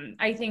some.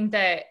 I think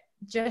that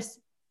just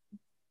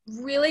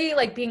really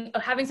like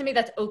having somebody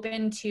that's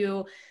open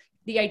to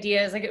the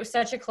ideas, like it was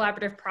such a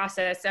collaborative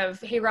process of,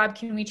 hey, Rob,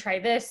 can we try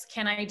this?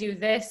 Can I do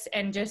this?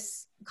 And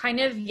just kind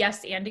of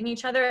yes-anding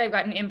each other. I've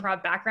got an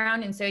improv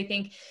background. And so I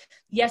think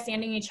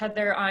yes-anding each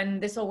other on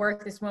this will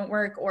work, this won't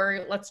work,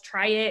 or let's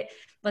try it,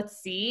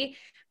 let's see,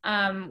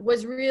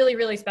 was really,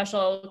 really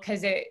special,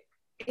 because it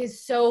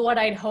is so what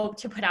I'd hoped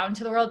to put out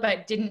into the world,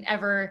 but didn't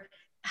ever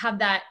have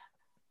that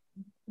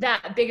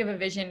that big of a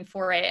vision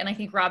for it. And I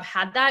think Rob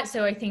had that.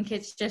 So I think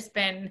it's just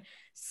been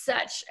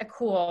such a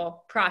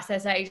cool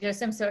process. I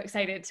just am so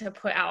excited to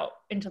put out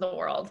into the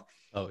world.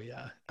 Oh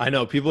yeah. I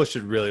know people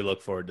should really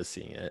look forward to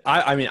seeing it.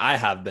 I mean, I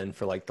have been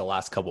for like the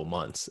last couple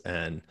months,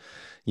 and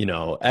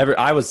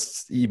I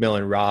was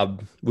emailing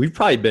Rob. We've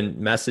probably been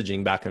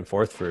messaging back and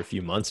forth for a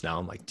few months now.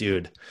 I'm like,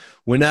 dude,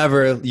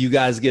 whenever you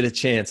guys get a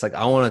chance, like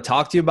I want to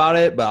talk to you about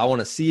it, but I want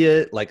to see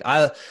it. Like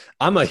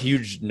I'm a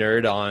huge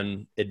nerd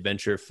on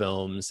adventure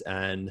films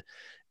and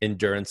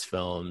endurance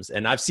films,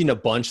 and I've seen a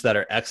bunch that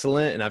are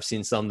excellent and I've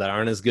seen some that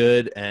aren't as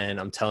good.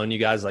 And I'm telling you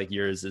guys, like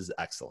yours is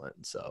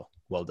excellent. So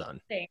well done.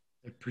 Thanks.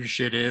 I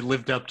appreciate it. It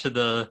lived up to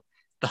the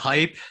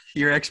hype,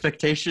 your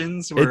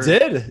expectations were... It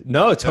did.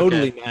 No,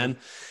 totally, okay. Man.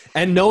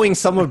 And knowing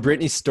some of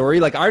Brittany's story,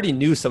 like I already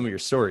knew some of your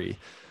story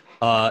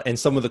and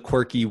some of the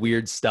quirky,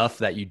 weird stuff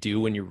that you do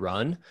when you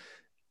run.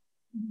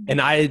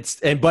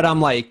 But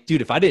I'm like,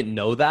 dude, if I didn't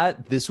know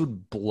that, this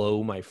would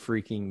blow my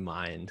freaking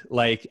mind.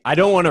 Like, I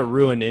don't want to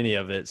ruin any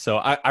of it. So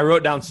I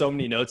wrote down so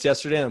many notes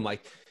yesterday, and I'm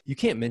like, you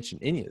can't mention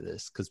any of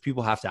this because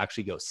people have to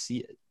actually go see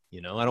it.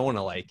 I don't want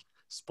to like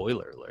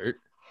spoiler alert.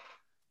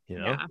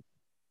 Yeah.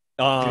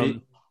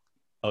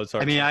 Oh,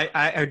 sorry. I mean,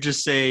 I would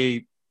just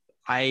say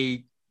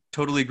I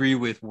totally agree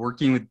with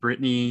working with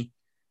Brittany.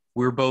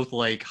 We're both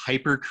like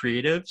hyper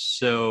creative.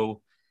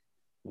 So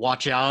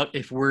watch out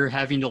if we're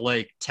having to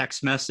like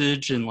text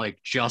message and like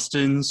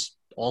Justin's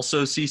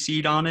also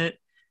CC'd on it.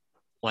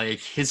 Like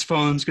his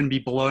phone's going to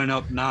be blowing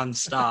up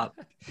nonstop.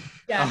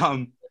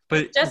 Yeah.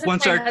 But Justin's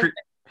once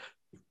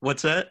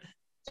what's that?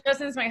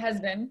 Justin's my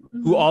husband.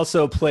 Who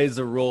also plays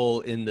a role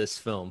in this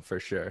film for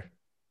sure.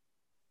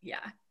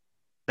 Yeah.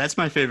 That's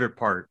my favorite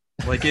part.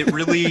 Like it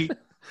really,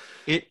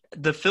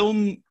 the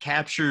film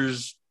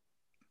captures,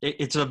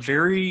 it's a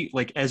very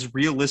like as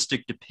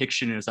realistic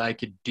depiction as I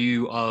could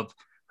do of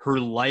her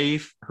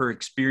life, her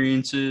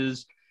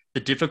experiences. The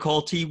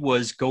difficulty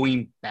was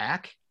going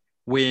back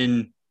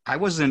when I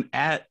wasn't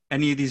at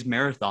any of these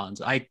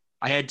marathons. I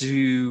had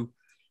to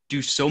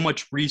do so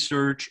much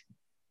research.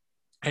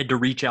 I had to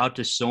reach out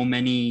to so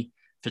many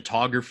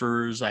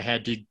photographers. I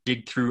had to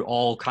dig through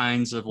all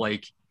kinds of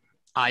like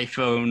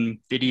iPhone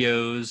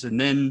videos. And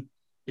then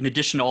in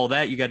addition to all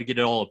that, you got to get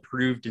it all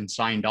approved and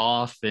signed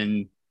off.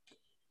 And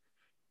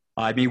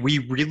I mean, we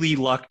really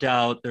lucked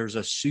out. There's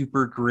a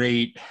super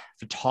great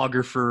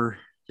photographer.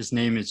 His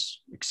name is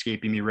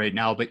escaping me right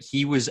now, but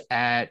he was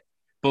at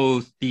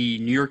both the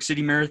New York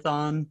City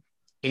Marathon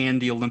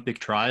and the Olympic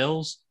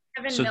trials.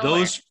 Kevin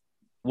Miller.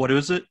 What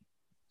is it?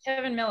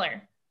 Kevin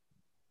Miller.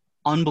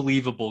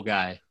 Unbelievable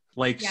guy.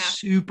 Like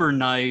super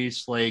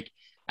nice. Like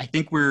I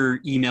think we're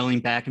emailing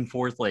back and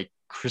forth like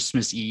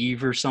Christmas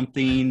Eve or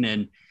something.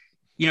 And,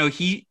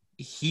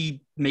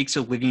 he makes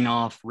a living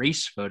off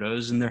race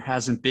photos and there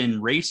hasn't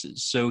been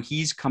races. So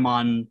he's come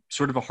on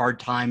sort of a hard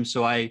time.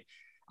 So I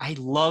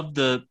love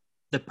the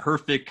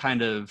perfect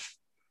kind of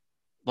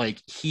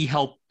like, he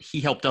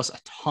helped us a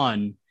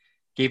ton,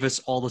 gave us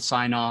all the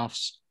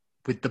sign-offs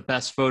with the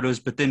best photos,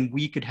 but then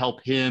we could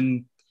help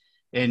him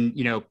and,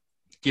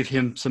 give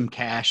him some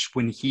cash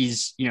when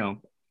he's,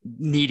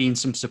 needing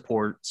some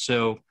support.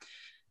 So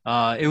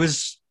it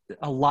was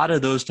a lot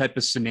of those type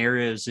of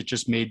scenarios that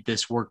just made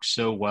this work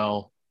so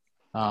well.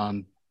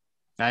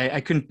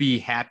 I couldn't be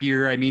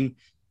happier. I mean,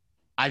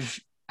 I've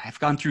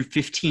gone through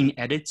 15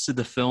 edits of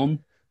the film.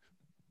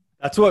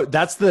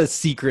 That's the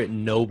secret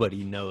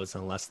nobody knows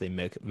unless they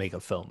make a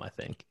film, I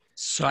think.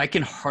 So I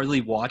can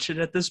hardly watch it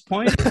at this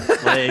point.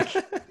 Like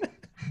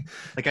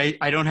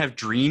I don't have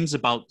dreams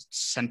about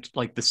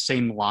like the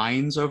same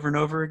lines over and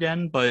over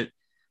again, but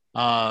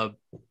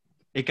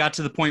it got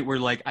to the point where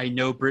like I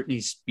know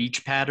Brittany's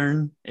speech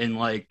pattern and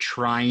like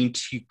trying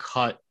to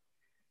cut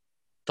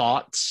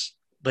thoughts.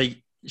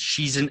 Like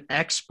she's an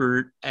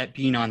expert at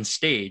being on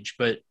stage,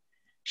 but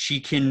she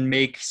can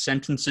make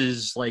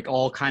sentences like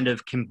all kind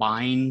of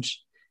combined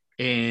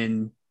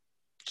and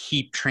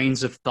keep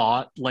trains of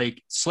thought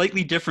like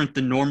slightly different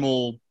than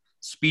normal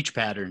speech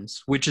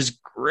patterns, which is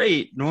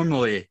great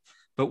normally.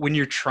 But when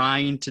you're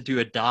trying to do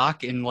a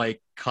doc and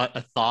like cut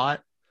a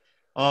thought,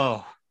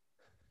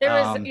 there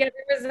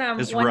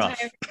was one rough.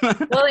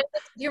 time. Well, do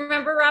you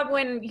remember, Rob,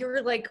 when you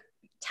were like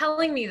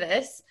telling me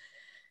this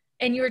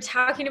and you were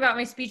talking about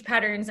my speech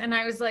patterns, and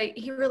I was like,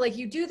 you were like,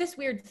 you do this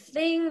weird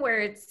thing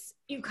where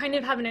you kind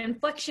of have an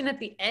inflection at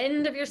the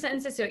end of your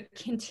sentences, so it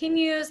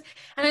continues.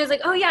 And I was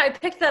like, oh yeah, I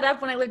picked that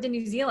up when I lived in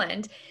New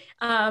Zealand.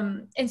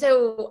 And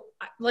so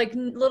like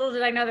little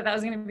did I know that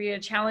was going to be a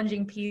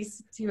challenging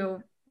piece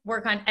to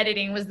work on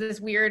editing, was this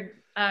weird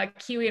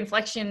Kiwi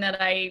inflection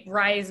that I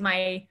rise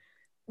my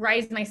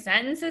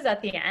sentences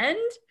at the end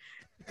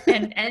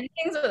and end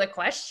things with a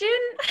question.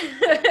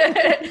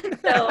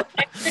 So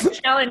extra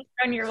challenge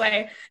on your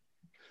way.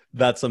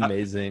 That's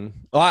amazing.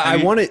 I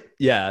want it.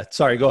 Yeah.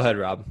 Sorry. Go ahead,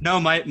 Rob. No,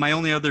 my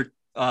only other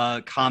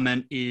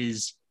comment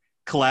is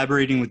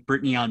collaborating with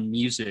Brittany on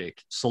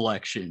music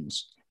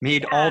selections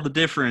made all the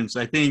difference.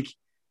 I think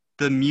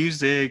the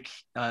music,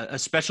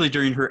 especially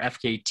during her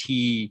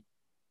FKT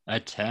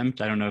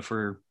attempt, I don't know if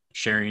we're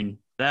sharing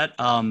that.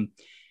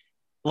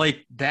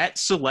 like that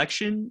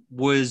selection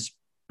was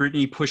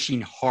Brittany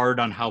pushing hard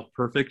on how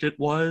perfect it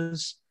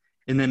was.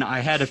 And then I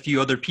had a few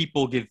other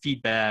people give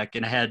feedback,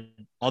 and I had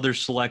other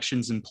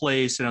selections in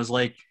place. And I was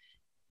like,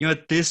 you know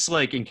what, this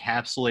like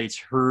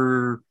encapsulates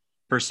her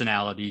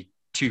personality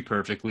too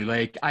perfectly.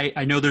 Like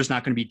I know there's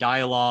not going to be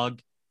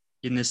dialogue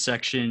in this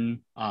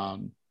section.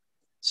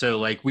 So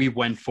like we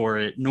went for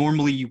it.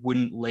 Normally you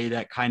wouldn't lay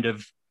that kind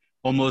of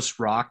almost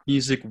rock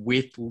music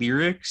with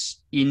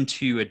lyrics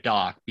into a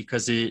doc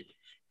because it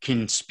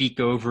can speak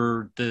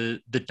over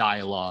the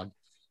dialogue.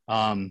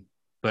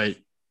 But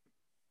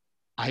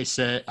I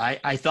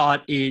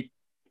thought it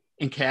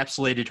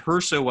encapsulated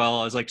her so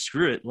well. I was like,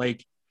 screw it.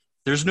 Like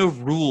there's no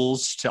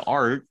rules to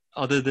art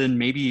other than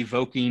maybe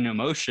evoking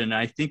emotion.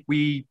 I think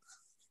we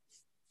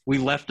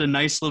left a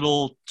nice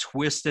little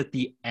twist at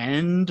the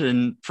end.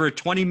 And for a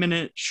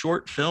 20-minute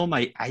short film,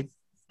 I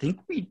think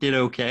we did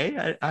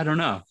okay. I don't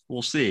know.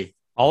 We'll see.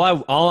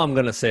 All I'm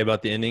gonna say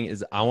about the ending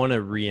is I want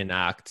to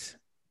reenact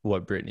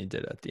what Brittany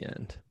did at the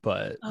end,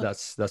 but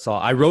that's all.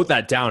 I wrote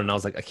that down and I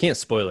was like, I can't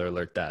spoiler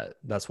alert that.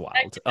 That's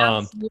wild.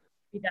 Absolutely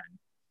done.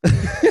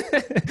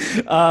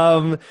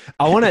 I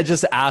want to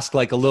just ask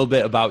like a little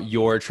bit about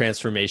your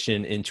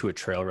transformation into a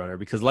trail runner,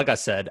 because like I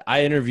said,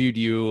 I interviewed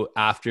you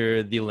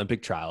after the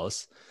Olympic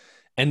trials,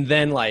 and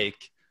then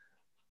like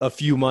a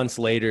few months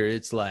later,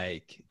 it's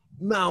like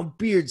Mount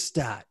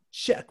Beardstadt,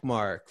 check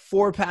mark,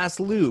 4-pass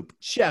loop,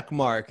 check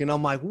mark. And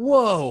I'm like,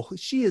 whoa,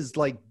 she is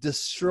like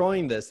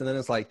destroying this. And then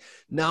it's like,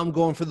 now I'm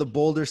going for the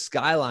Boulder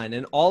Skyline.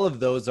 And all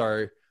of those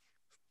are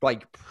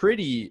like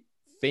pretty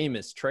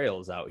famous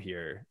trails out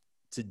here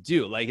to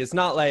do. Like, it's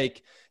not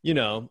like, you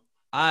know,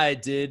 I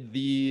did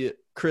the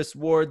Chris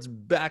Ward's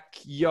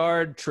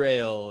backyard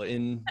trail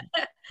in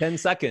 10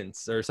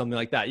 seconds or something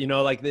like that. You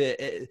know, like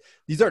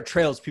these are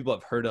trails people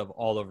have heard of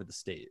all over the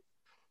state.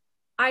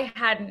 I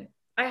hadn't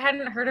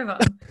heard of them.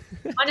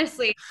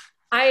 Honestly,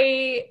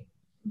 I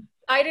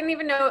didn't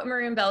even know what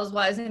Maroon Bells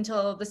was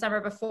until the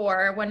summer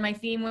before, when my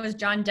theme was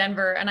John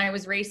Denver and I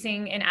was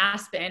racing in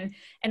Aspen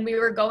and we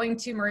were going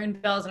to Maroon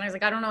Bells and I was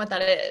like, I don't know what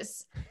that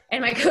is.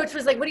 And my coach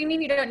was like, what do you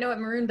mean you don't know what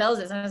Maroon Bells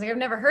is? And I was like, I've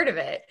never heard of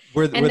it.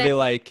 Were they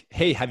like,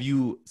 hey, have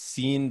you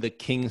seen the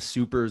King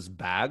Soopers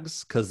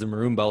bags? Because the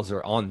Maroon Bells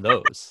are on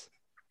those.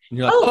 And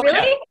you're like, oh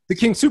really? Yeah, the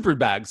King Super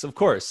bags, of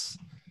course.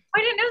 I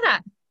didn't know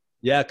that.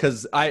 Yeah,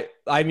 because I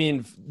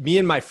mean, me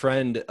and my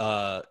friend,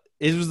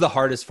 it was the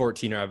hardest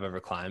 14er I've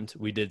ever climbed.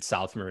 We did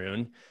South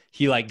Maroon.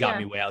 He like got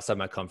me way outside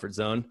my comfort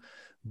zone.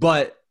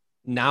 But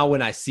now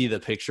when I see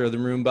the picture of the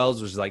Maroon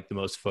Bells, which is like the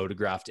most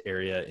photographed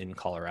area in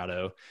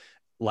Colorado,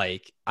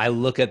 like I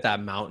look at that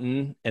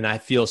mountain and I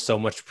feel so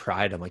much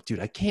pride. I'm like, dude,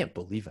 I can't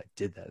believe I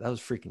did that. That was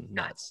freaking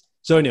nuts.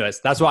 So anyways,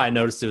 that's why I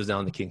noticed it was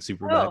on the King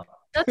Super bag.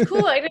 That's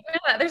cool. I didn't know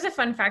that. There's a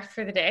fun fact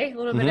for the day. A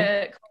little bit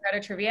of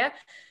Colorado trivia.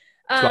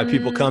 That's why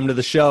people come to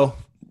the show.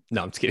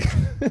 No, I'm just kidding.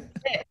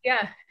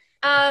 Yeah.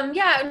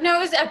 No, it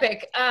was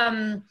epic.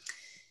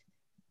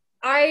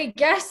 I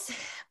guess,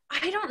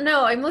 I don't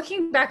know. I'm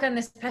looking back on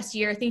this past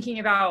year thinking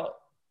about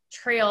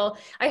trail.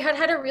 I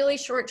had a really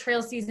short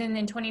trail season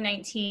in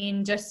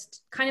 2019,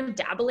 just kind of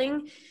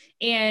dabbling,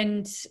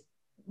 and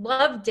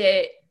loved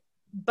it,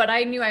 but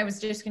I knew I was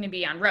just going to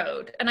be on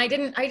road. And I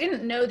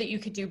didn't know that you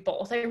could do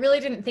both. I really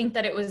didn't think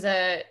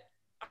that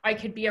I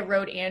could be a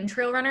road and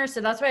trail runner.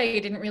 So that's why I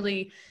didn't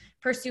really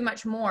pursue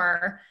much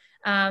more.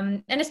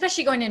 And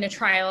especially going into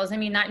trials, I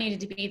mean, that needed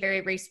to be very,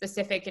 very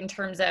specific in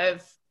terms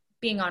of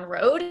being on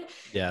road.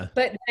 Yeah.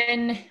 But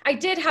then I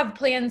did have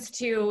plans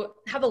to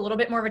have a little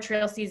bit more of a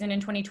trail season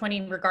in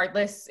 2020,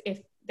 regardless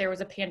if there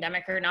was a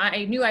pandemic or not.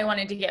 I knew I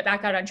wanted to get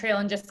back out on trail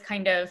and just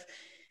kind of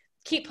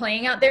keep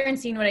playing out there and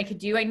seeing what I could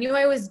do. I knew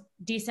I was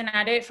decent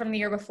at it from the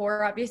year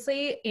before,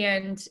 obviously,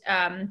 and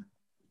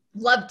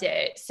loved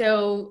it.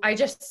 So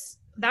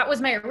that was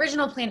my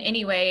original plan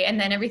anyway. And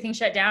then everything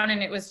shut down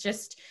and it was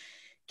just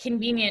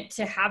convenient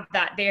to have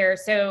that there.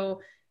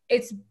 So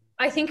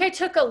I think I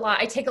take a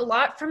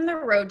lot from the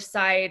road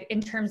side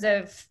in terms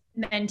of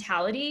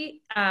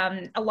mentality.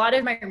 A lot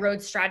of my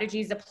road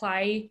strategies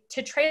apply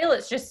to trail.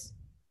 It's just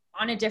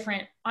on a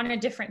different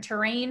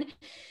terrain.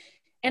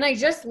 And I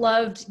just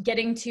loved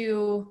getting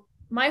to,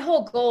 my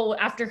whole goal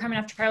after coming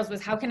off trials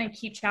was, how can I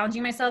keep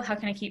challenging myself? How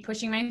can I keep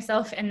pushing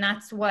myself? And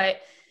that's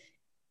what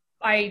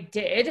I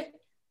did,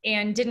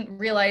 and didn't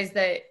realize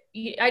that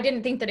I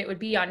didn't think that it would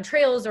be on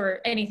trails or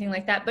anything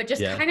like that, but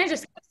just kind of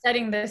just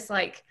setting this,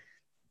 like,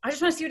 I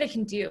just want to see what I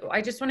can do.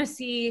 I just want to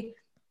see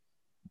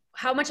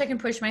how much I can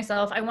push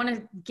myself. I want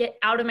to get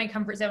out of my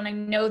comfort zone. I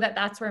know that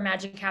that's where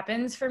magic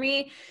happens for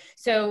me.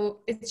 So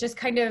it's just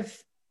kind of,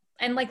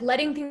 and like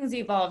letting things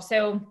evolve.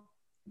 So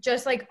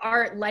just like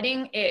art,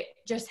 letting it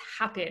just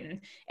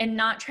happen and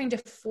not trying to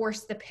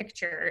force the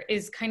picture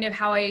is kind of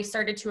how I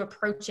started to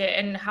approach it,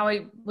 and how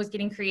I was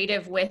getting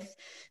creative with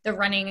the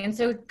running. And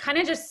so kind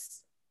of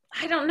just,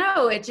 I don't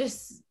know, it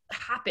just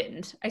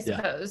happened, I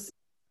suppose.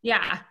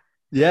 Yeah.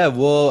 Yeah.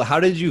 Well, how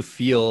did you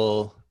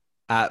feel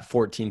at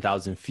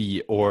 14,000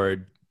 feet,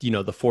 or, you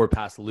know, the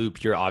 4-pass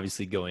loop? You're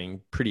obviously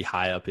going pretty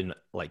high up in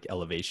like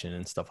elevation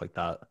and stuff like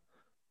that.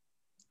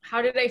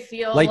 how did I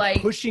feel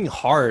Like pushing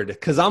hard?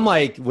 Because I'm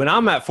like, when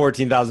I'm at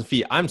 14,000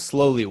 feet, I'm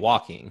slowly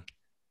walking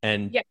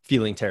and Yeah.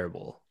 feeling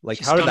terrible. Like,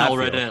 She's how did done that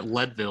already feel? at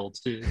Leadville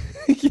too.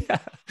 Yeah.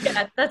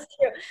 Yeah, that's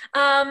true.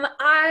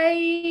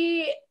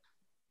 I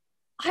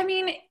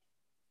mean,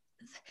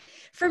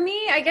 for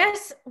me, I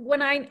guess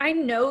when I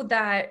know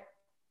that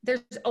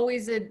there's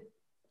always a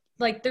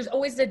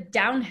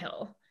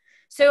downhill.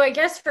 So I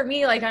guess for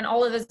me, like on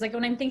all of this, like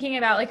when I'm thinking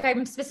about, like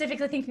I'm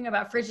specifically thinking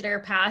about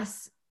Frigidaire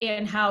Pass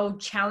and how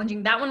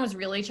challenging that one was,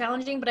 really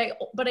challenging, but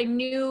I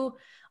knew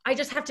I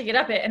just have to get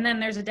up it, and then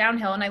there's a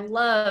downhill, and I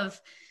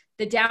love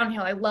the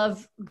downhill. I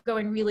love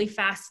going really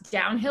fast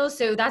downhill.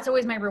 So that's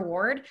always my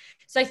reward.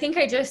 So I think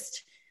I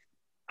just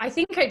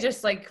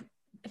like,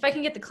 if I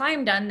can get the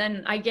climb done,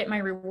 then I get my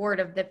reward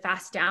of the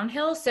fast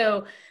downhill.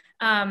 So,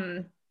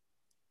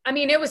 I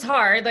mean, it was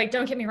hard. Like,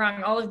 don't get me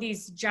wrong. All of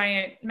these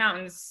giant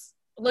mountains,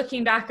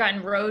 looking back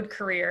on road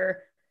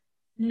career,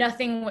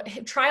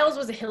 trials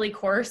was a hilly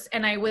course.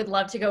 And I would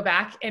love to go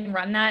back and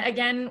run that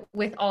again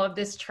with all of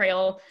this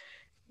trail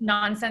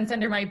nonsense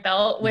under my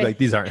belt. With Like,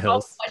 these aren't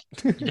hills.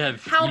 You'd have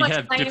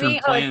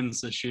different plans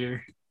this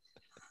year.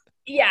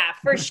 Yeah,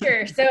 for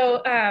sure.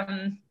 So,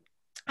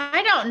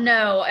 I don't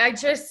know. I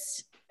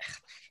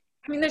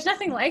mean, there's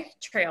nothing like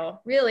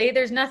trail, really.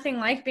 There's nothing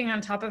like being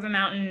on top of a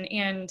mountain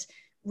and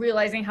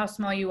realizing how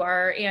small you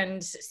are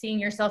and seeing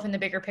yourself in the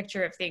bigger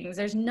picture of things.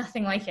 There's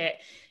nothing like it.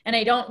 And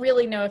I don't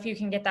really know if you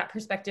can get that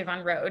perspective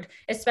on road,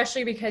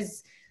 especially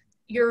because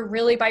you're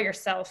really by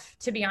yourself,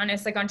 to be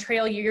honest. Like on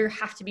trail, you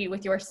have to be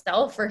with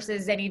yourself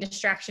versus any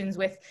distractions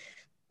with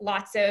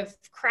lots of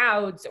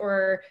crowds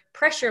or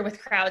pressure with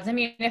crowds. I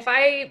mean, if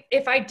I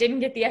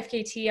didn't get the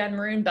FKT on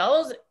Maroon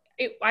Bells,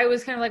 I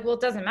was kind of like, well,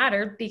 it doesn't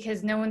matter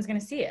because no one's going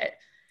to see it.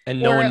 And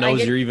no one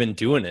knows you're even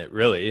doing it,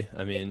 really.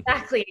 I mean,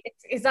 exactly.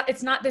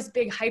 It's not this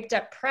big hyped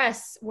up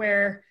press,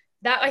 where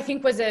that I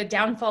think was a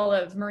downfall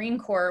of Marine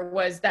Corps,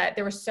 was that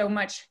there was so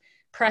much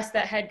press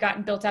that had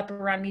gotten built up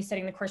around me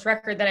setting the course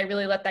record that I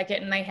really let that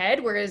get in my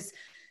head. Whereas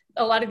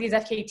a lot of these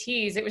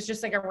FKTs, it was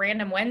just like a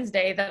random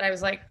Wednesday that I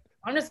was like,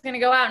 I'm just going to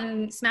go out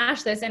and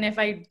smash this. And if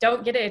I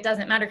don't get it, it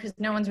doesn't matter because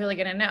no one's really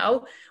going to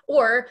know.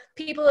 Or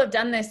people have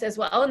done this as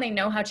well and they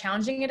know how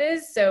challenging it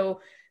is. So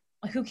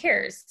who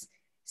cares?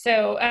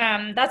 So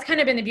that's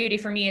kind of been the beauty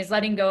for me, is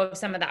letting go of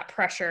some of that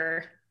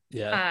pressure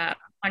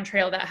on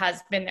trail that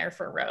has been there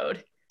for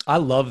road. I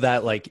love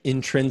that like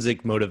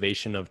intrinsic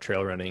motivation of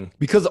trail running,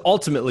 because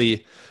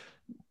ultimately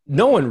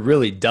no one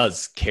really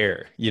does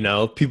care. You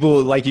know,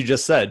 people, like you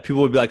just said,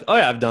 people would be like, oh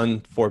yeah, I've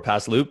done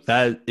 4-pass loop.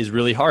 That is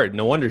really hard.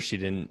 No wonder she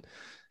didn't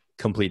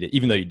complete it,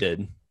 even though you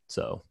did.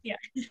 So yeah.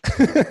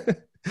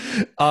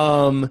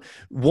 One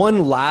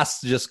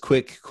last just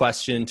quick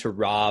question to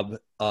Rob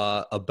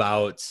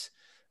about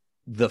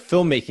the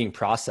filmmaking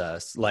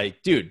process.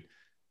 Like, dude,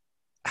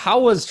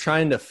 how was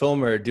trying to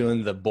film her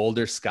doing the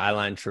Boulder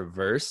Skyline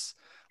Traverse?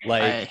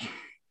 Like,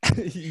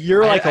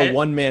 you're like a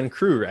one-man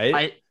crew,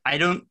 right? I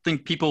don't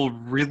think people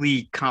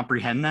really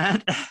comprehend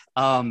that,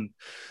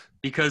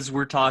 because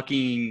we're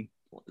talking,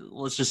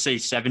 let's just say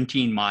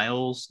 17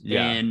 miles.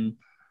 Yeah. And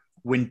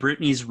when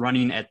Brittany's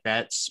running at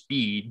that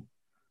speed,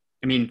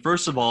 I mean,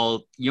 first of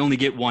all, you only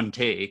get one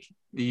take.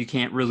 You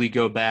can't really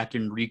go back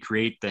and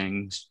recreate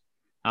things.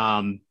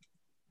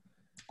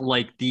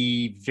 Like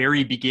the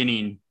very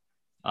beginning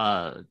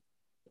of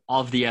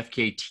the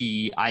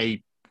FKT,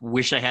 I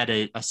wish I had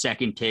a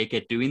second take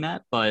at doing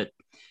that, but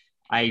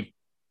I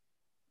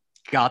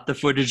got the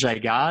footage I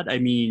got. I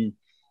mean,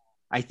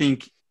 I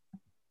think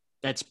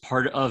that's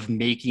part of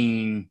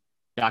making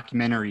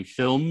documentary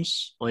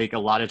films. Like a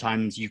lot of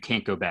times you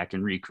can't go back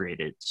and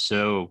recreate it.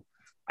 So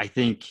I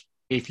think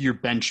if you're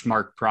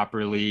benchmarked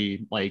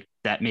properly, like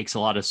that makes a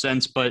lot of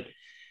sense. But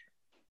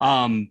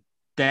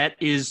that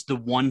is the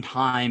one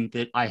time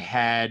that I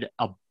had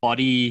a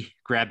buddy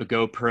grab a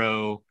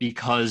GoPro,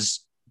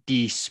 because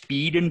the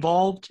speed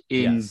involved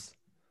in, yes.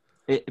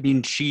 I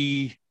mean,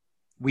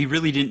 we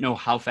really didn't know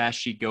how fast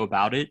she'd go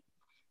about it,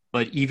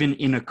 but even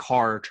in a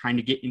car trying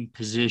to get in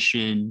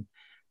position,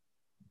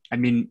 I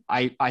mean,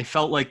 I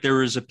felt like there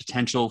was a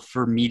potential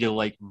for me to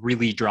like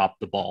really drop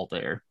the ball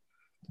there.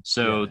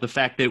 So the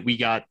fact that we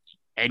got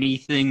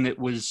anything that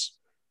was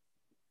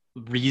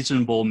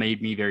reasonable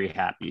made me very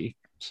happy.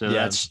 So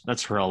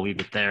that's where I'll leave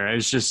it there. I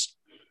was just,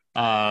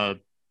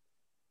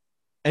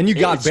 and you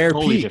got Bear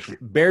totally Peak.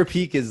 Different. Bear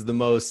Peak is the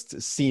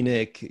most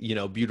scenic, you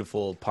know,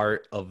 beautiful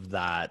part of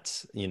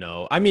that. You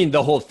know, I mean,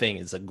 the whole thing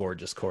is a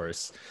gorgeous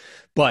course,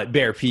 but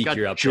Bear Peak,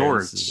 you're up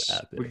jorts.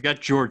 there. We got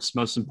jorts,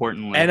 most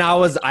importantly. And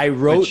I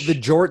wrote the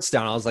jorts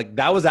down. I was like,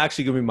 that was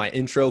actually going to be my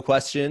intro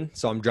question.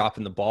 So I'm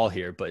dropping the ball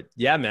here, but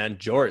yeah, man,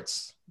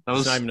 jorts. That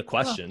was not even a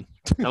question.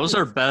 That was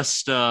our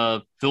best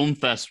Film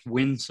Fest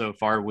win so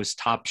far, was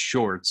Top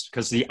Shorts,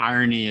 because the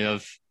irony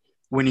of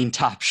winning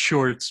Top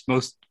Shorts,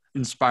 most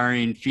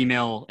inspiring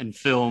female in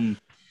film,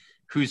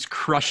 who's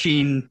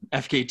crushing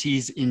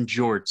FKTs in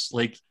jorts.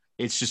 Like,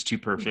 it's just too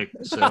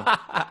perfect. So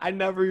I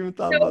never even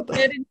thought about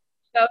that.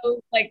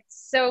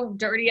 So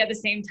dirty at the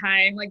same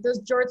time. Like those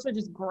jorts were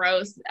just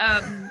gross.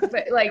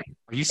 But like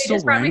Are you They still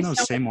just brought wearing me those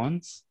so same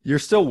ones? You're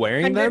still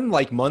wearing Under- them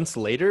like months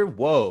later?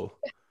 Whoa.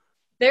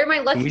 They're my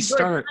Can lucky we Jordans.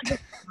 start?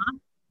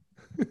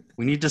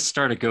 We need to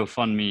start a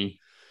GoFundMe.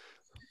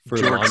 For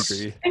Jorts.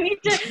 laundry.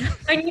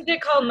 I need to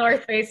call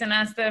North Face and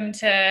ask them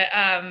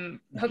to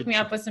hook me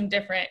up with some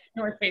different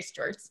North Face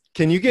jorts.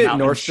 Can you get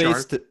Mountain North Face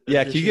Shark to,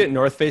 yeah, can you edition. get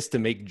North Face to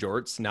make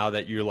jorts now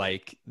that you're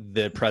like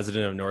the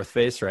president of North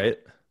Face, right?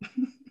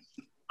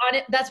 On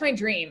it, that's my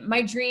dream.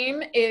 My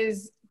dream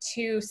is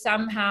to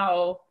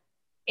somehow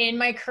in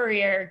my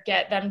career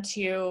get them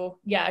to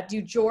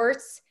do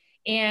jorts,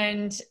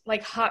 and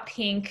like hot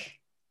pink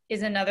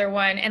is another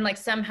one, and like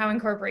somehow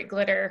incorporate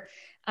glitter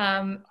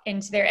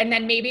into there, and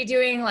then maybe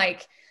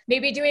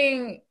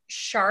doing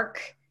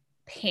shark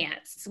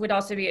pants would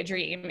also be a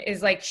dream.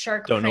 Is like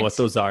shark Don't know print what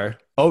those are.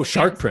 Oh,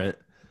 shark pants. print.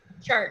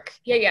 Shark,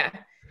 yeah,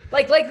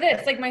 like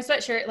this, like my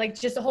sweatshirt, like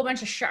just a whole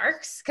bunch of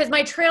sharks, because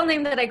my trail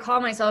name that I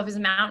call myself is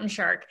Mountain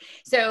Shark,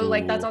 so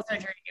like that's Ooh. also a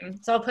dream,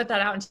 so I'll put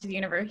that out into the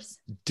universe.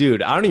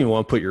 Dude, I don't even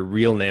want to put your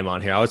real name on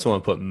here. I just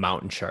want to put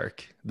Mountain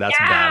Shark. That's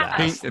Yeah.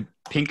 badass.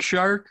 Pink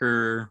shark,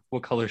 or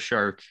what color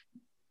shark?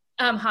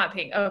 Hot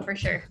pink, oh for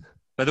sure.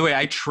 By the way,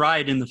 I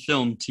tried in the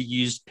film to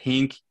use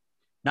pink,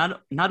 not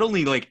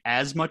only like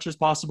as much as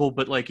possible,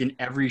 but like in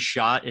every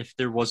shot, if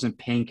there wasn't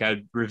pink,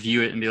 I'd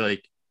review it and be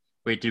like,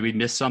 wait, did we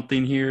miss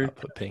something I'll here?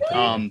 put pink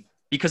in.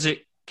 Because it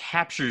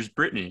captures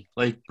Britney.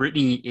 Like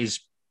Britney is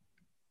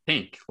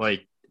pink.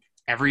 Like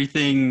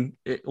everything.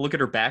 Look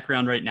at her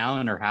background right now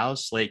in her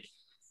house. Like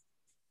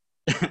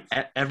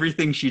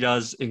everything she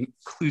does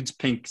includes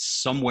pink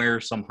somewhere,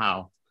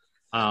 somehow.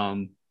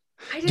 I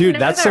didn't Dude, know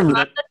that's that. some-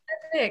 Wow,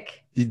 that's sick.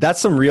 That's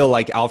some real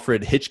like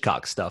Alfred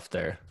Hitchcock stuff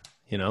there,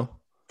 you know?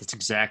 That's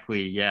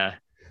exactly, yeah.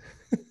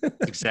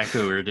 That's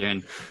exactly what we're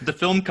doing. The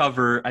film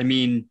cover, I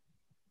mean,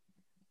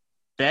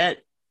 that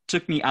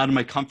took me out of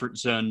my comfort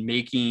zone,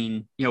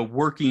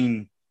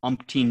 working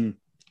umpteen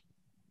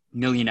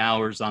million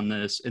hours on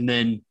this, and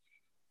then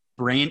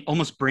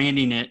almost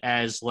branding it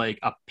as like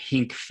a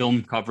pink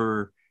film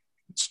cover.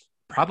 It's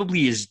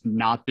probably has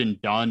not been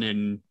done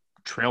in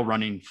trail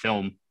running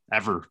film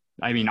ever.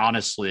 I mean,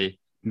 honestly,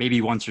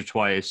 maybe once or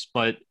twice,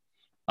 but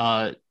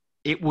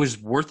it was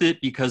worth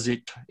it because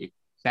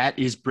that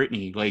is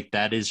Britney. Like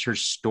that is her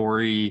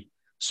story.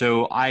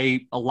 So a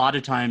lot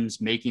of times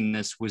making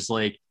this was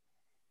like,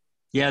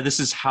 yeah,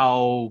 this is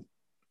how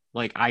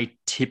like I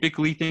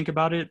typically think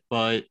about it,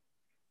 but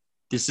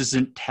this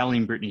isn't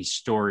telling Britney's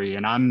story.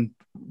 And I'm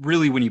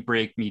really, when you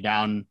break me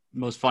down,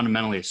 most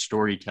fundamentally a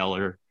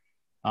storyteller.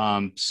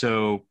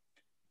 So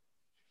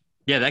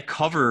yeah, that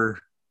cover,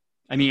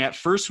 I mean, at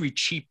first we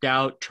cheaped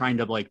out trying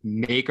to like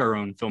make our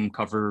own film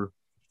cover,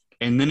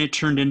 and then it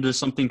turned into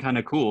something kind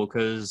of cool.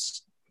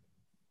 Cause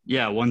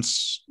yeah,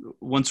 once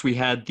we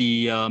had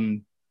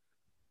the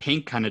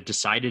pink kind of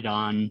decided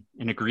on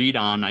and agreed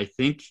on, I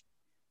think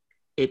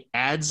it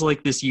adds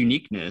like this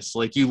uniqueness.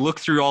 Like you look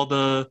through all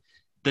the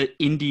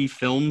indie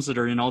films that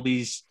are in all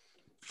these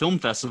film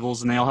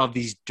festivals, and they all have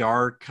these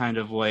dark kind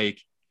of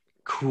like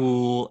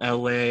cool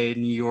LA,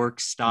 New York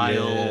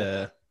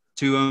style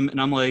to them.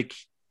 And I'm like,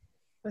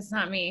 That's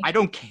not me. I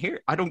don't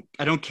care. I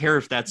don't care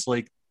if that's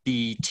like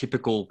the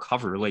typical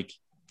cover. Like,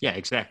 yeah,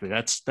 exactly.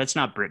 That's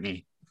not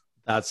Britney.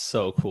 That's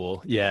so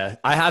cool. Yeah.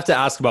 I have to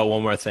ask about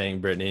one more thing,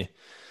 Brittany.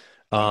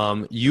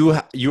 You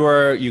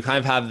kind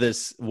of have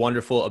this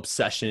wonderful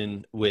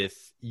obsession with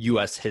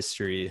US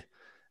history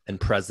and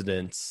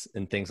presidents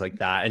and things like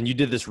that. And you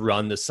did this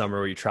run this summer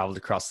where you traveled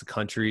across the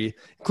country,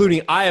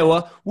 including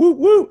Iowa. Woo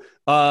woo.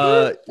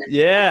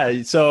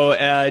 Yeah. So,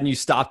 and you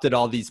stopped at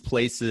all these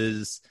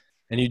places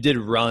and you did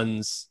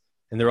runs,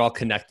 and they're all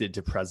connected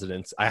to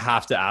presidents. I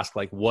have to ask,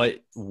 like, where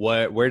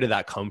did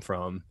that come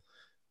from?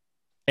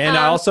 And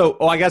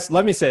I guess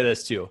let me say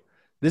this too.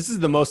 This is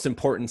the most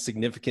important,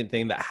 significant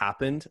thing that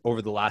happened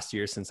over the last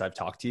year since I've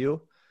talked to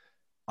you.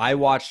 I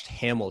watched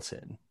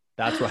Hamilton.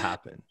 That's what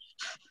happened.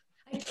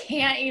 I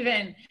can't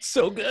even.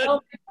 So good.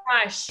 Oh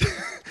my gosh.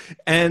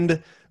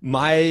 And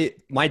my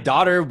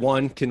daughter,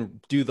 one,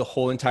 can do the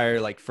whole entire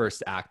like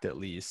first act at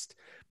least.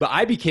 But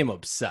I became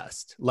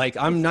obsessed. Like,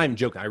 I'm not even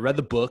joking. I read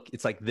the book.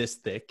 It's like this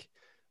thick.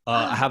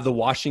 I have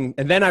and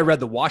then I read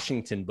the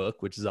Washington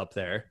book, which is up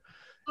there.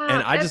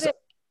 And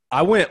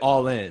I went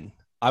all in.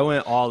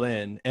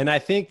 And I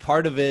think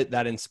part of it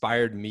that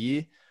inspired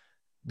me,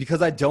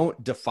 because I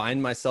don't define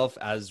myself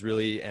as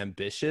really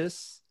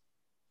ambitious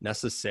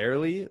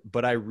necessarily,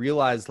 but I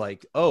realized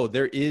like, oh,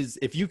 there is,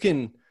 if you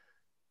can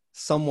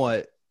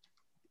somewhat,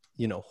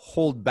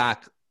 hold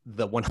back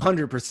the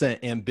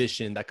 100%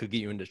 ambition that could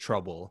get you into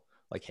trouble,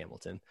 like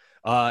Hamilton,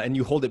 and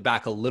you hold it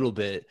back a little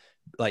bit,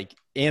 like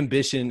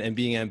ambition and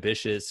being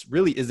ambitious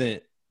really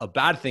isn't a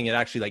bad thing. It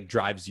actually like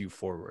drives you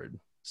forward.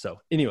 So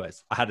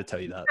anyways, I had to tell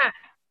you that. Yeah.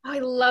 I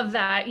love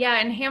that. Yeah.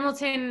 And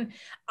Hamilton,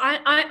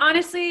 I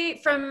honestly,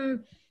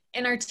 from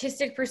an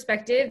artistic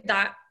perspective,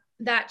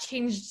 that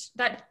changed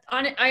that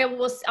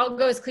I'll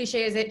go as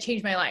cliche as it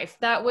changed my life.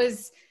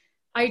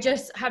 I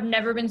just have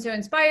never been so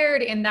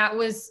inspired. And that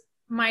was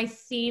my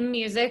theme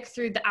music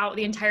throughout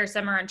the entire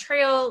summer on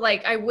trail.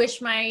 Like I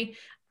wish my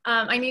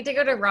I need to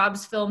go to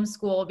Rob's film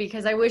school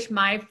because I wish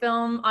my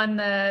film on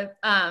the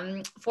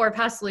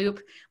 4-pass loop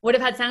would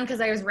have had sound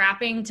because I was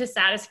rapping to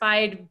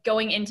Satisfied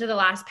going into the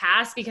last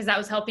pass because that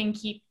was helping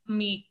keep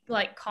me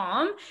like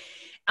calm.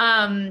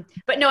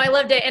 But no, I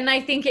loved it. And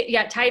I think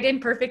it tied in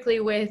perfectly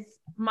with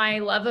my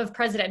love of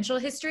presidential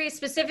history,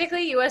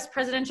 specifically US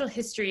presidential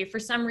history. For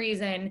some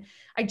reason,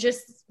 I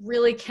just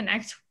really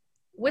connect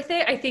with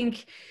it. I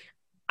think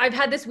I've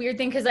had this weird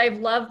thing because I've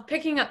loved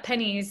picking up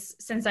pennies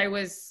since I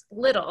was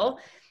little.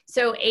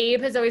 So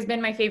Abe has always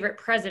been my favorite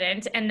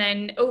president. And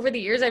then over the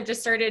years, I've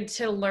just started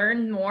to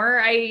learn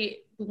more. I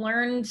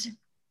learned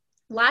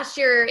last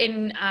year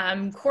in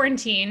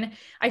quarantine,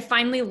 I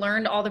finally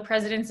learned all the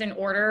presidents in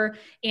order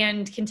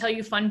and can tell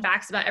you fun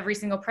facts about every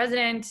single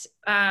president.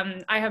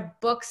 I have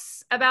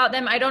books about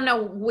them. I don't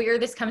know where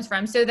this comes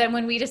from. So then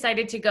when we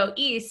decided to go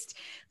east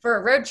for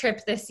a road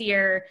trip this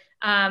year,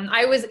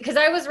 I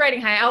was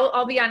riding high.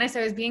 I'll be honest,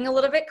 I was being a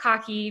little bit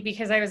cocky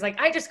because I was like,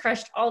 I just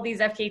crushed all these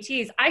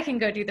FKTs. I can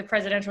go do the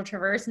presidential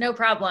traverse, no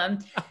problem.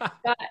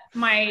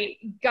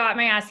 got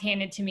my ass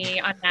handed to me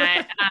on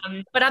that.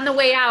 But on the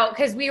way out,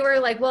 because we were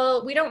like,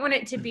 well, we don't want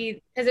it to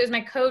be, because it was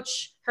my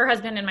coach, her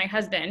husband, and my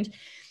husband.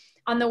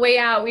 On the way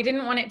out, we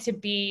didn't want it to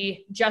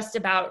be just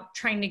about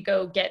trying to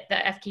go get the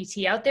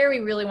FKT out there. We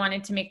really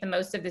wanted to make the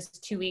most of this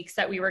 2 weeks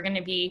that we were going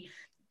to be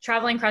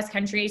traveling cross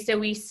country. So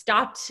we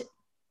stopped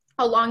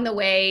along the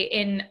way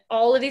in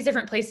all of these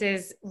different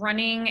places,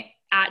 running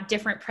at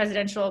different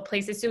presidential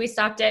places. So we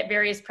stopped at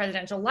various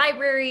presidential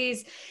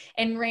libraries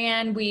and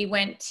ran. We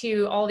went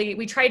to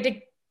we tried to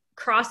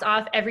cross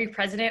off every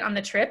president on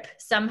the trip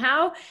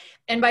somehow.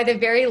 And by the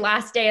very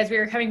last day, as we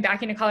were coming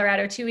back into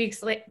Colorado 2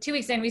 weeks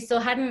in, we still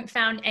hadn't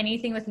found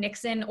anything with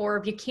Nixon or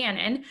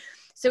Buchanan.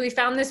 So we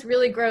found this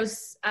really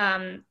gross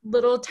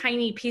little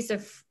tiny piece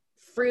of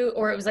fruit,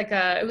 or it was like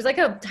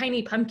a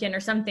tiny pumpkin or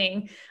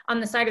something on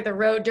the side of the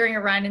road during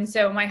a run. And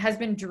so my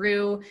husband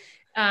drew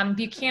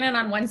Buchanan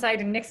on one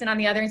side and Nixon on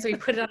the other. And so we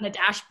put it on the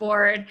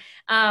dashboard.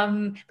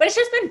 But it's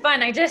just been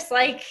fun. I just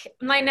like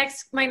my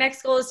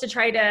next goal is to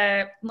try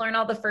to learn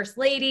all the first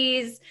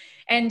ladies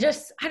and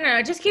just, I don't know,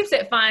 it just keeps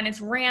it fun.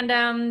 It's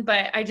random,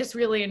 but I just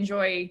really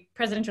enjoy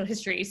presidential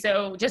history.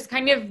 So just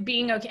kind of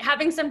being okay,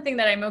 having something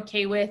that I'm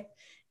okay with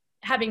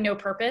having no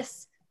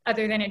purpose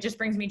other than it just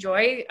brings me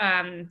joy,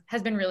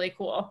 has been really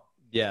cool.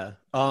 Yeah.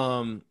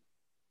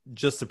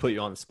 Just to put you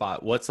on the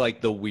spot, what's like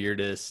the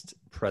weirdest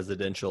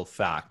presidential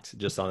fact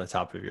just on the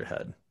top of your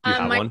head? Do you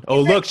have one?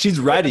 Oh, look, she's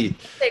ready.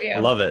 I do. I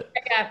love it.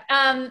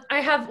 Yeah. I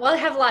have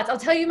lots. I'll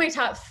tell you my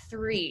top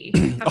 3.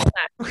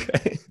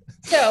 Okay.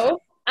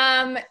 So,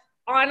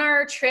 on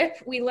our trip,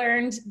 we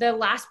learned the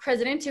last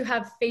president to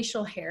have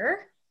facial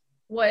hair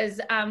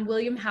was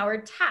William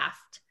Howard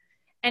Taft.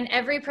 And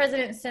every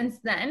president since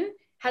then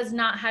has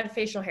not had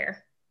facial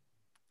hair.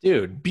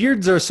 Dude,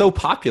 beards are so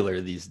popular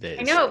these days.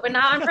 I know, but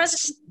not on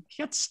president.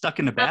 He got stuck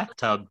in a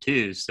bathtub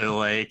too, so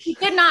like he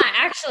did not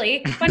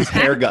actually. His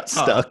hair got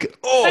stuck.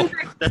 Oh,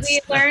 we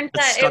learned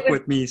that stuck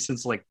with me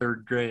since like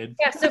 3rd grade.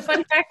 Yeah. So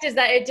fun fact is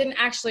that it didn't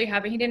actually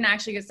happen. He didn't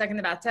actually get stuck in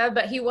the bathtub,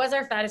 but he was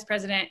our fattest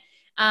president.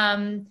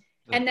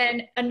 And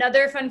then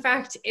another fun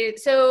fact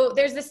is, so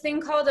there's this thing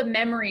called a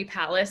memory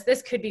palace.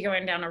 This could be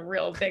going down a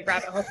real big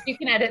rabbit hole. You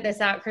can edit this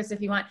out, Chris, if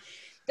you want.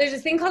 There's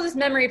this thing called this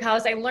memory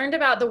palace. I learned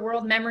about the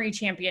World Memory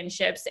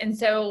Championships. And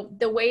so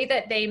the way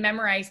that they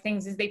memorize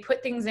things is they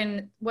put things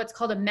in what's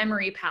called a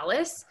memory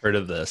palace. Heard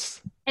of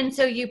this. And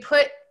so you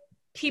put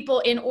people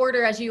in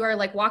order as you are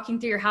like walking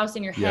through your house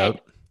in your head.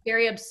 Yep.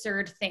 Very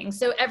absurd things.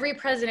 So every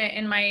president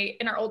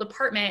in our old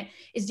apartment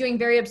is doing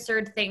very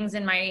absurd things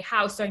in my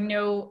house. So I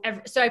know,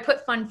 so I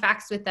put fun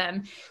facts with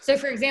them. So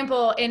for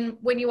example,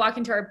 when you walk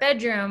into our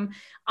bedroom,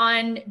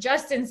 on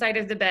just inside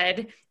of the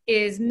bed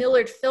is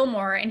Millard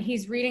Fillmore, and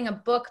he's reading a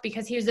book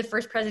because he was the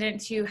first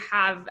president to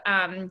have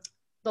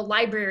the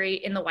library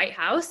in the White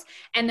House.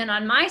 And then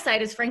on my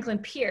side is Franklin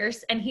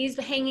Pierce, and he's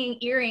hanging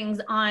earrings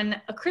on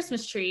a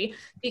Christmas tree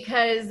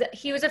because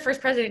he was the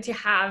first president to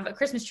have a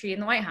Christmas tree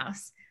in the White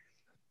House.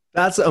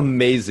 That's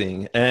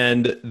amazing.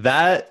 And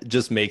that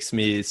just makes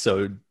me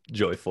so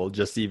joyful.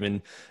 Just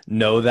even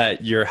know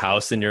that your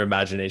house and your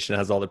imagination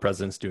has all the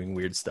presidents doing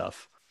weird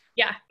stuff.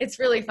 Yeah, it's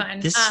really fun.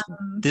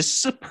 This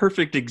is a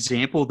perfect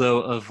example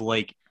though of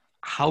like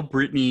how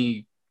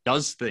Brittany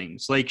does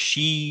things. Like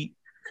she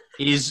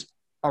is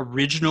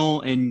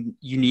original and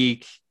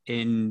unique,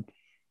 and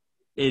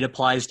it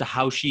applies to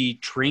how she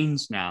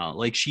trains now.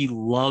 Like she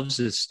loves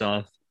this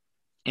stuff,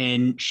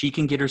 and she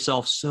can get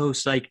herself so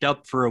psyched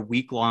up for a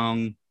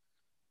week-long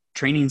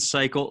training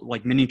cycle,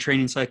 like mini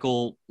training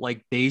cycle,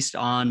 like based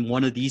on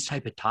one of these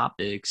type of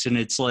topics. And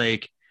it's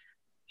like,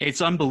 it's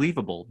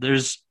unbelievable.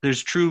 There's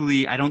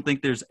truly, I don't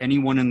think there's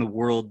anyone in the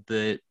world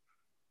that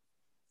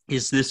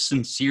is this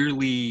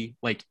sincerely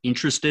like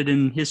interested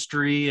in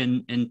history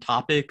and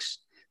topics,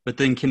 but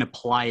then can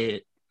apply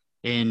it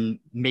and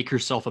make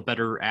herself a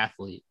better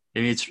athlete. I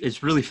mean,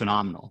 it's really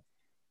phenomenal.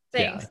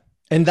 Thanks. Yeah.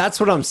 And that's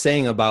what I'm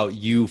saying about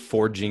you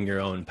forging your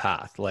own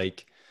path.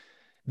 Like,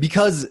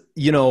 because,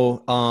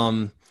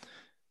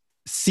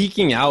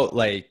 seeking out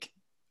like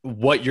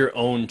what your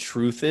own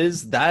truth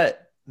is,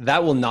 that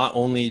will not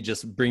only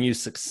just bring you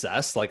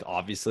success, like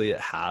obviously it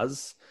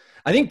has.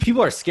 I think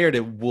people are scared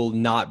it will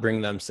not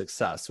bring them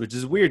success, which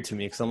is weird to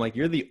me because I'm like,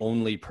 you're the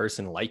only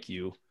person like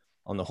you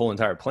on the whole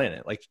entire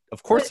planet. Like,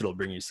 of course it'll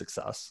bring you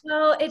success.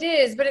 Well, it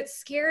is, but it's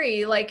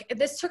scary. Like,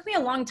 this took me a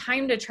long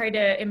time to try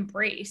to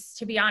embrace,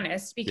 to be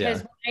honest,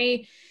 because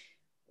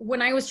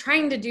when I was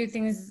trying to do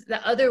things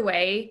the other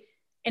way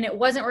and it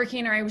wasn't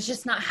working, or I was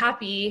just not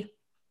happy,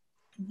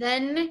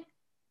 then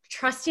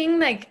trusting,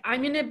 like,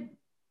 I'm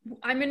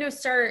going to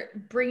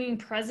start bringing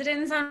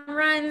presidents on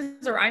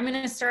runs, or I'm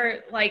going to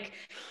start like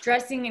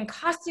dressing in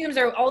costumes,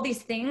 or all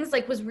these things,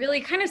 like, was really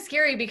kind of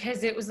scary,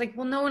 because it was like,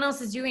 well, no one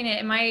else is doing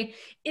it.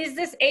 Is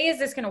this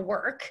going to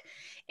work?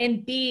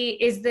 And B,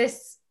 is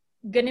this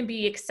going to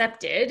be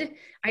accepted?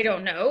 I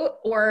don't know.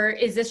 Or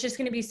is this just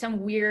going to be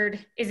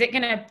is it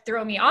going to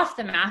throw me off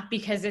the map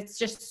because it's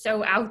just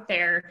so out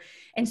there?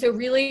 And so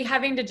really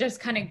having to just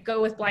kind of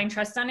go with blind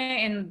trust on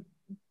it, and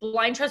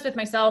blind trust with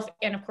myself,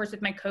 and of course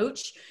with my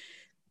coach.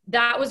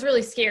 That was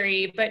really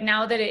scary. But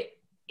now that it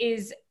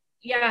is,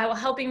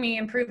 helping me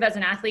improve as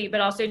an athlete,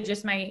 but also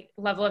just my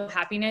level of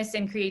happiness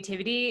and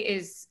creativity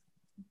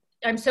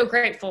I'm so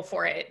grateful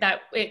for it,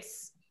 that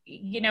it's,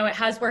 it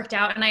has worked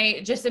out. And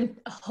I just am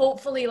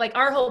hopefully, like,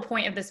 our whole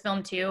point of this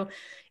film too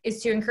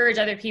is to encourage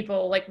other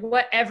people, like,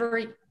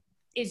 whatever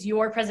is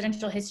your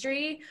presidential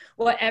history,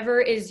 whatever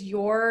is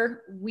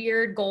your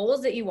weird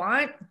goals that you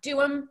want, do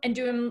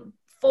them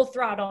full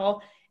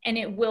throttle, and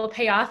it will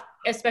pay off,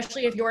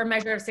 especially if your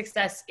measure of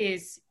success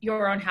is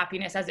your own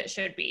happiness, as it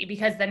should be,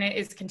 because then it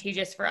is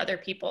contagious for other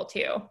people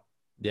too.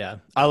 Yeah,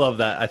 I love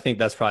that. I think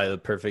that's probably the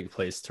perfect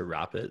place to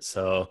wrap it.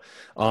 So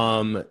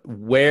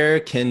where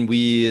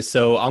can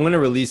so I'm going to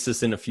release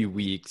this in a few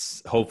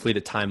weeks, hopefully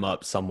to time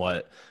up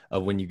somewhat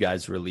of when you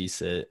guys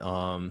release it.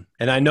 And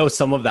I know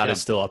some of that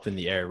is still up in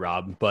the air,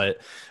 Rob,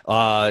 but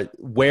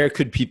where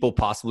could people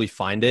possibly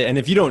find it? And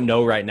if you don't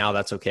know right now,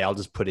 that's okay. I'll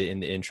just put it in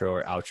the intro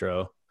or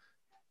outro.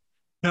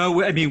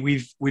 No, I mean,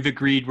 we've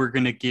agreed we're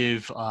going to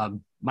give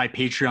my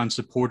Patreon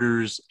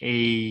supporters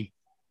a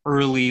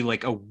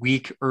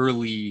week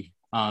early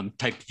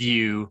type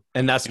view.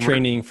 And that's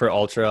training for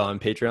Ultra on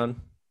Patreon?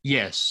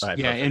 Yes. Right,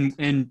 yeah.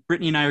 And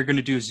Brittany and I are going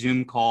to do a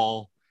Zoom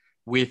call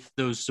with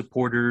those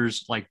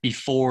supporters, like,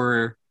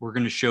 before we're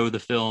going to show the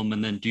film,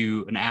 and then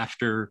do an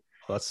after.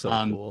 Oh, that's so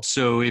cool.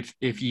 So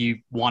if you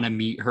want to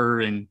meet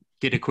her and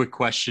get a quick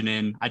question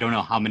in, I don't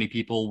know how many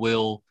people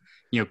will,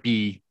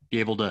 be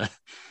able to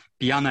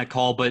be on that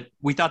call, but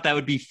we thought that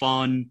would be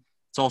fun.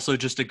 It's also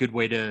just a good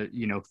way to,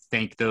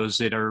 thank those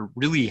that are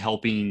really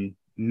helping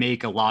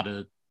make a lot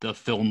of the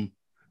film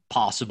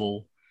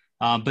possible.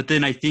 But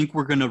then I think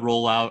we're going to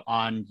roll out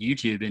on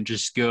YouTube and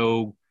just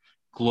go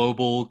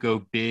global,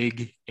 go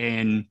big,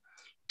 and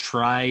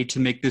try to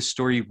make this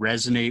story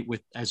resonate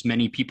with as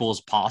many people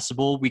as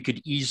possible. We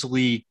could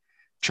easily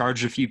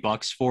charge a few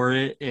bucks for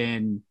it.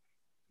 And,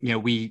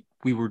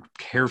 we were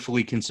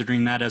carefully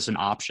considering that as an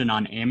option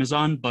on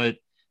Amazon, but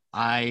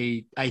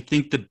I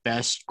think the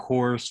best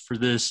course for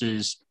this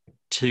is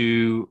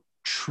to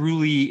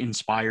truly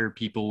inspire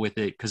people with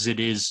it, because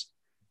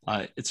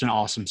it's an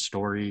awesome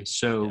story.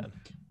 So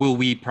will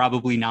we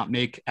probably not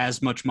make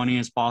as much money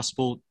as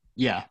possible?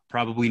 Yeah,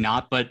 probably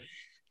not. But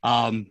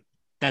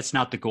that's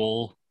not the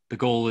goal. The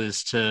goal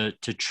is to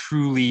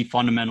truly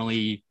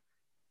fundamentally,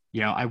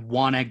 I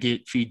want to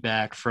get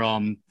feedback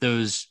from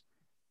those,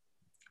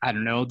 I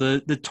don't know,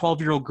 the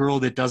 12-year-old girl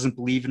that doesn't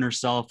believe in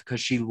herself because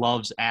she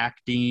loves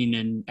acting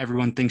and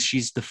everyone thinks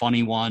she's the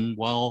funny one.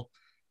 Well,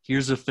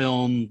 here's a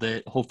film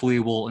that hopefully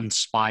will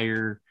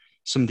inspire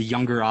some of the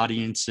younger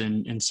audience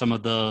and some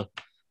of the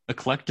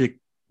eclectic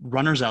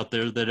runners out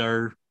there that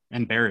are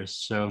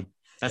embarrassed. So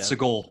that's the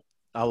goal.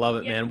 I love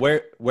it, man.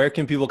 Where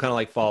can people kind of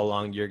like follow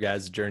along your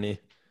guys' journey?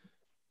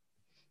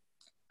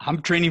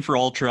 I'm training for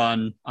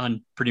Ultra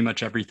on pretty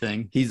much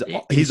everything. He's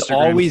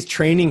always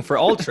training for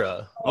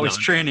Ultra. Always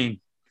training.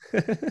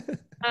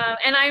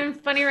 And I'm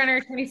Funny Runner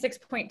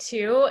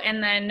 26.2,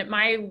 and then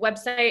my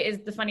website is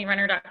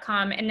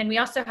thefunnyrunner.com, and then we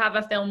also have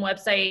a film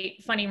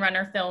website,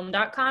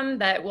 funnyrunnerfilm.com,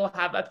 that will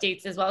have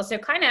updates as well. So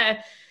kind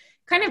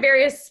of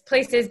various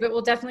places, but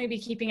we'll definitely be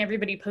keeping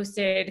everybody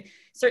posted,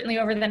 certainly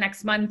over the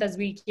next month as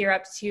we gear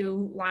up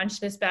to launch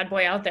this bad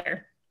boy out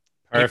there.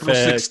 Perfect.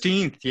 April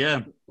 16th,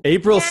 yeah.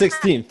 April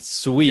 16th.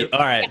 Sweet. All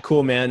right,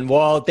 cool, man.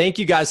 Well, thank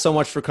you guys so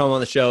much for coming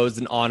on the show. It's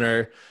an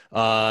honor.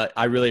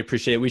 I really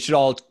appreciate it. We should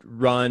all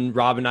run.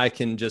 Rob and I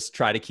can just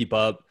try to keep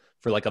up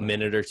for like a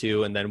minute or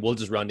two, and then we'll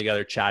just run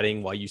together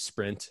chatting while you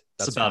sprint.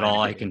 That's about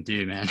all I can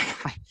do, man.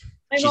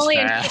 I'm only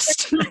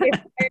fast.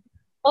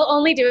 I'll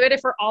only do it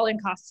if we're all in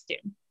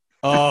costume.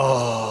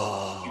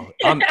 Oh,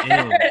 I'm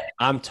in.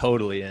 I'm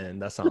totally in.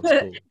 That sounds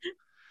cool.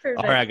 Perfect.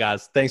 All right,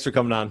 guys. Thanks for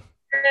coming on.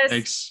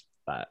 Thanks.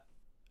 Bye.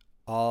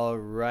 All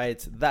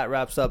right. That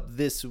wraps up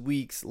this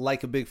week's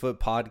Like a Bigfoot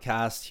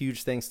podcast.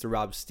 Huge thanks to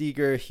Rob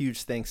Steger.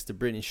 Huge thanks to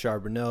Brittany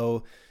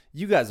Charbonneau.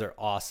 You guys are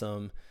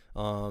awesome.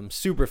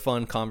 Super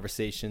fun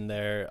conversation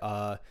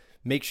there.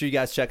 make sure you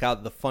guys check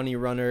out The Funny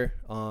Runner.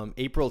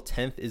 April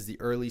 10th is the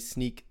early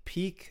sneak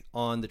peek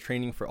on the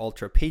Training for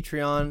Ultra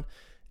Patreon.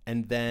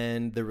 And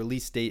then the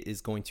release date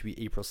is going to be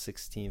April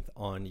 16th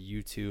on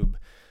YouTube.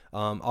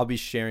 I'll be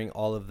sharing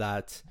all of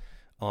that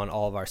on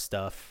all of our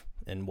stuff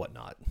and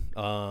whatnot.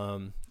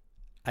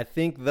 I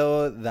think,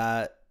 though,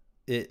 that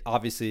it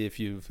obviously, if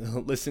you've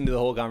listened to the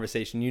whole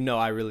conversation, you know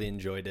I really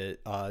enjoyed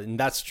it. And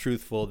that's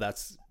truthful.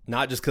 That's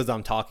not just because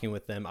I'm talking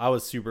with them. I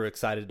was super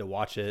excited to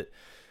watch it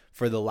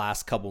for the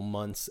last couple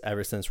months,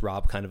 ever since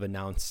Rob kind of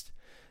announced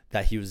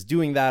that he was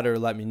doing that, or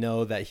let me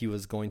know that he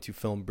was going to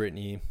film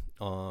Brittany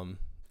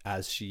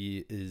as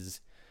she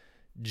is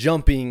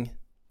jumping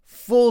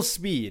full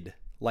speed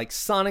like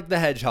Sonic the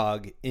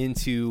Hedgehog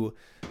into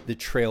the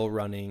trail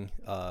running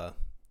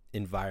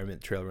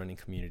environment, trail running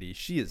community.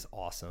 She is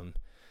awesome.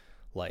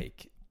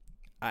 Like,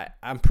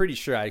 I'm pretty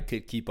sure I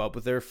could keep up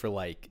with her for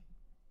like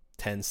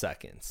 10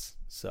 seconds.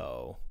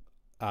 So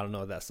I don't know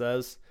what that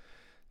says.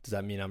 Does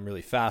that mean I'm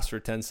really fast for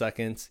 10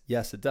 seconds?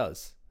 Yes, it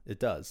does. It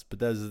does. But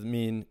does it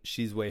mean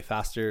she's way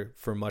faster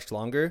for much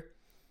longer?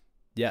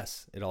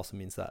 Yes, it also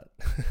means that.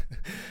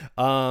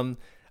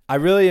 I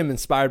really am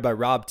inspired by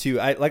Rob too.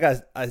 Like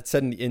I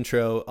said in the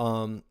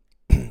intro,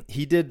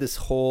 he did this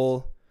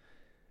whole,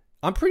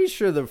 I'm pretty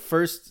sure the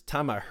first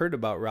time I heard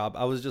about Rob,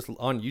 I was just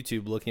on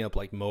YouTube looking up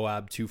like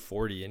Moab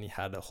 240, and he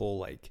had a whole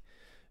like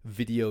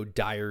video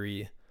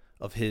diary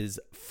of his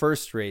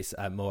first race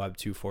at Moab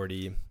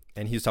 240.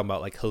 And he was talking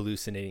about like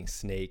hallucinating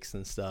snakes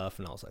and stuff.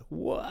 And I was like,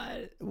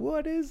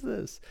 what is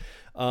this?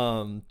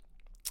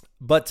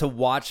 But to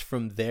watch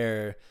from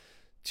there,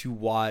 to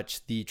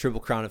watch the Triple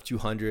Crown of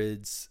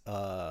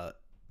 200s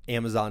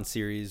Amazon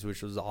series,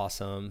 which was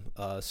awesome,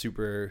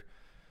 super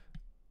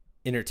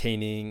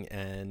entertaining.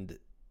 And,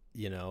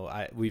 you know,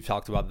 we've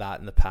talked about that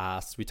in the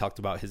past. We talked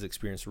about his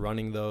experience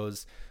running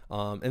those.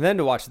 And then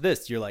to watch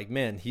this, you're like,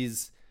 man,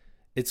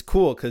 it's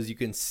cool because you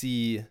can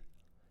see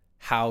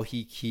how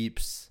he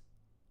keeps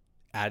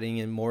adding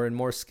in more and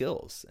more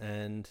skills,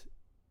 and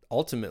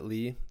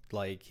ultimately,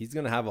 like, he's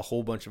gonna have a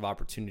whole bunch of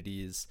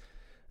opportunities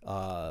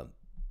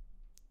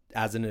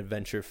as an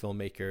adventure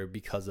filmmaker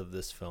because of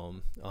this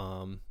film,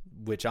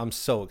 which I'm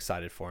so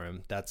excited for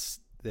him.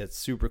 That's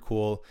super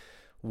cool,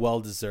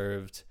 well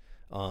deserved.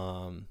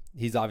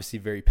 He's obviously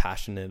very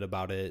passionate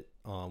about it,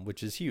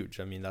 which is huge.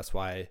 I mean, that's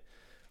why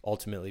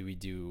ultimately we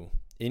do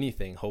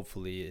anything,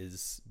 hopefully,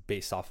 is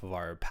based off of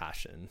our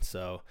passion.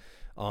 So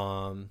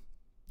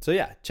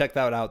yeah, check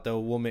that out though.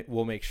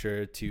 I'll make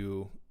sure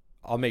to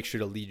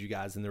lead you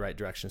guys in the right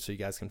direction so you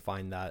guys can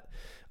find that.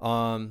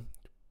 But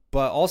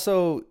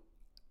also,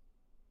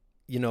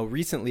 you know,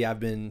 recently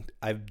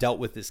I've dealt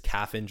with this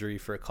calf injury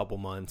for a couple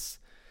months,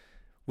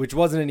 which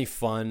wasn't any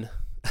fun,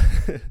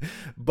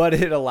 but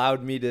it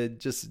allowed me to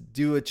just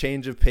do a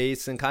change of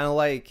pace and kind of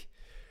like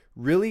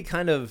really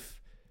kind of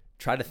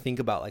try to think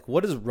about like,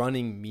 what does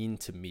running mean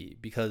to me?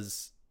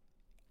 Because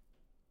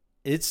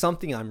it's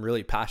something I'm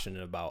really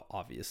passionate about,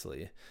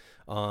 obviously.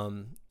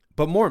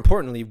 But more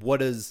importantly, what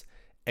does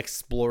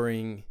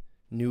exploring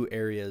new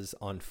areas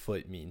on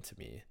foot mean to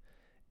me?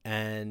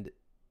 And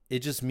it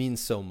just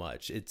means so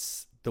much.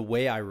 It's the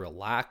way I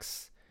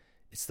relax.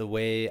 It's the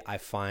way I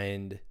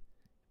find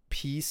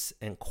peace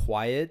and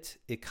quiet.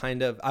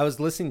 I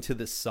was listening to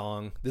this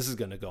song. This is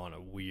going to go on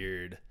a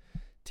weird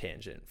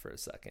tangent for a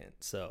second,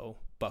 so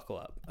buckle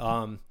up.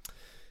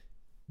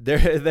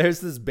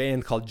 There's this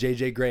band called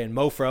JJ Grey and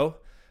Mofro.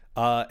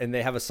 And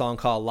they have a song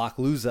called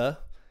Lochlusa.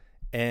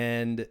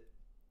 And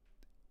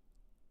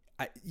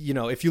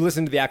if you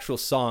listen to the actual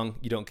song,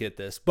 you don't get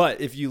this. But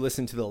if you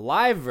listen to the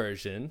live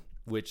version,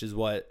 which is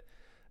what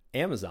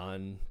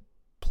Amazon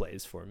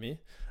plays for me,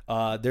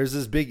 there's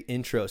this big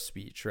intro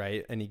speech,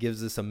 right? And he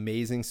gives this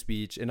amazing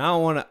speech. And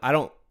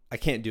I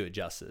can't do it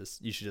justice.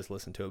 You should just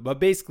listen to it.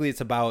 But basically,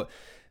 it's about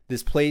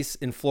this place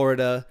in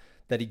Florida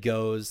that he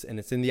goes, and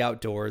it's in the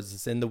outdoors,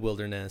 it's in the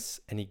wilderness,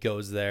 and he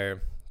goes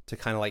there to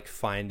kind of like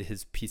find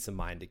his peace of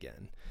mind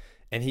again.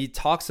 And he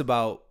talks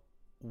about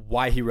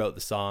why he wrote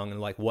the song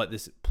and like what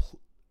this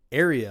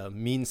area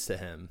means to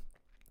him.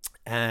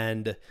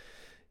 And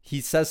he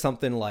says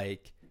something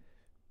like,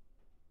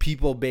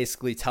 people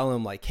basically tell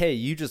him like, hey,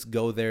 you just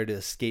go there to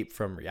escape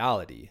from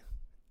reality.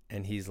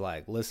 And he's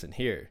like, listen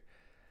here,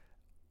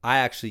 I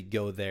actually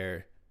go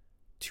there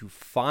to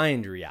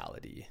find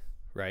reality,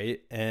 right?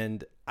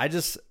 And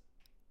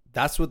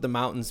that's what the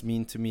mountains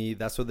mean to me.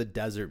 That's what the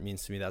desert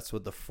means to me. That's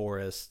what the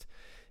forest,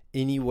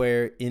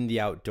 anywhere in the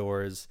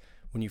outdoors,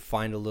 when you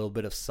find a little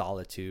bit of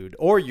solitude,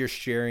 or you're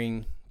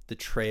sharing the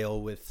trail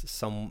with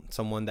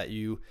someone that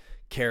you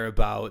care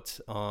about.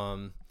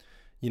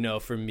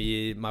 For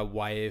me, my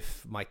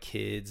wife, my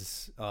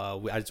kids, I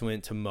just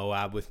went to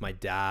Moab with my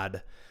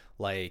dad.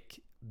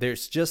 Like,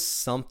 there's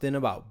just something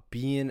about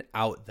being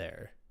out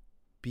there,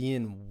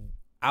 being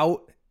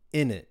out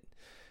in it,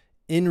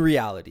 in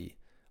reality,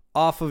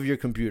 off of your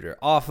computer,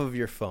 off of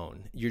your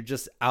phone. You're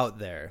just out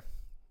there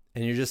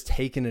and you're just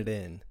taking it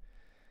in.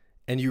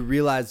 And you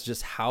realize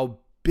just how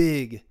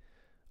big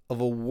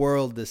of a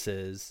world this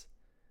is.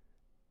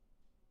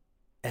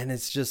 And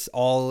it's just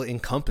all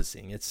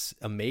encompassing. It's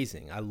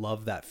amazing. I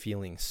love that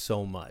feeling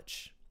so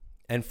much.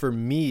 And for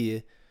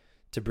me,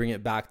 to bring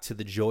it back to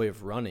the joy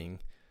of running,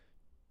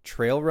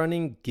 trail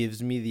running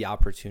gives me the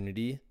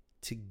opportunity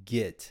to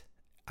get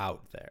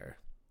out there,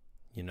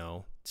 you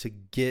know, to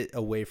get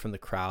away from the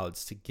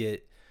crowds, to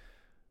get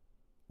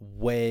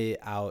way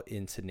out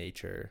into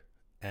nature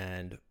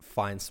and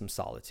find some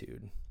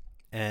solitude.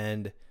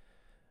 And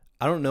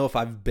I don't know if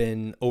I've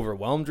been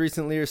overwhelmed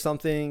recently or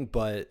something,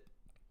 but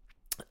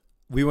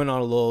we went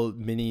on a little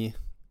mini,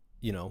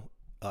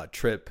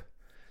 trip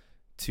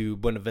to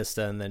Buena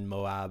Vista and then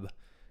Moab.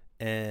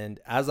 And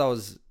as I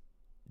was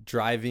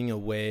driving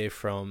away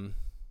from,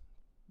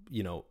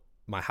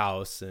 my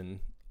house and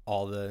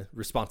all the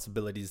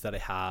responsibilities that I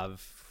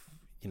have,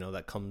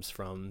 that comes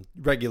from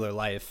regular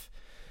life,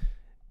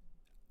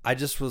 I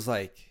just was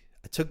like,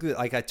 I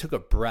took a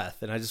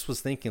breath and I just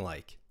was thinking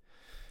like,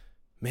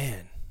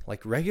 man,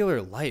 like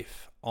regular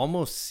life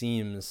almost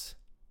seems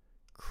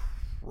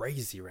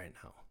crazy right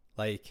now.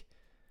 Like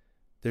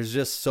there's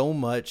just so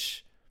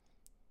much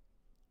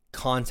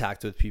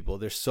contact with people.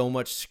 There's so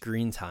much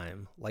screen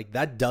time. Like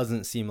that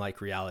doesn't seem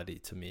like reality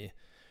to me.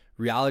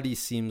 Reality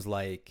seems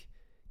like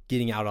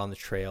getting out on the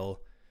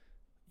trail,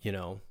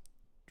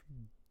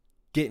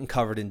 getting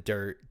covered in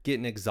dirt,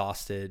 getting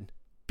exhausted,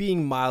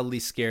 being mildly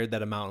scared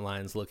that a mountain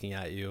lion's looking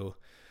at you,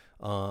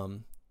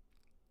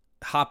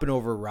 hopping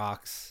over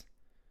rocks,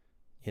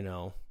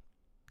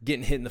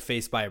 getting hit in the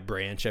face by a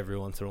branch every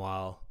once in a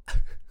while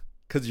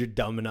because you're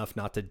dumb enough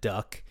not to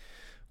duck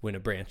when a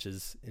branch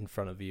is in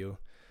front of you.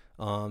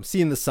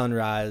 Seeing the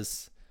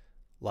sunrise,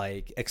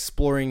 like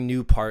exploring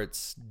new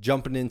parts,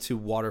 jumping into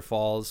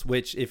waterfalls,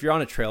 which if you're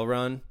on a trail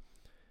run,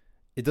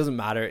 it doesn't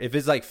matter. If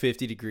it's like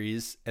 50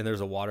 degrees and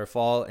there's a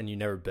waterfall and you've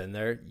never been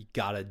there, you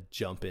gotta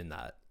jump in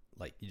that.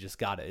 Like you just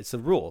gotta. It's a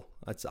rule.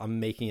 I'm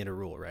making it a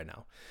rule right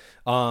now.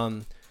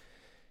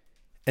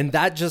 And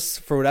that just,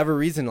 for whatever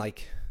reason,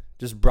 like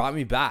just brought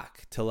me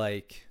back to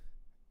like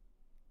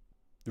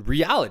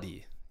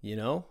reality,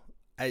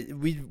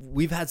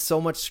 We've had so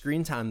much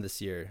screen time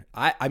this year.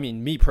 I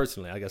mean, me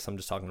personally, I guess I'm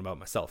just talking about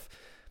myself.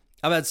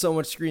 I've had so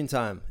much screen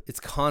time. It's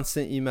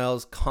constant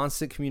emails,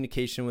 constant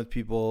communication with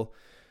people,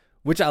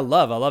 which I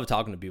love. I love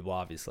talking to people,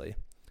 obviously.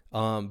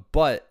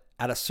 But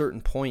at a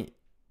certain point,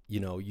 you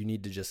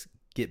need to just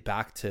get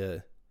back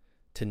to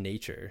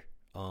nature.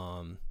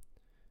 And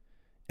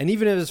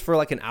even if it's for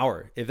like an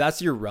hour, if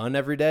that's your run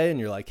every day and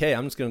you're like, hey,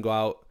 I'm just going to go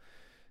out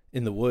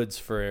in the woods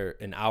for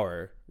an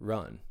hour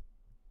run,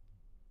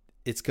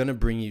 it's going to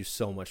bring you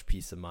so much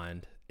peace of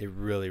mind. It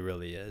really,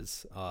 really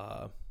is.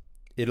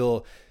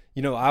 It'll,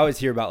 I always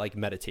hear about like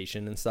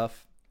meditation and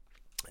stuff,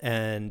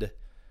 and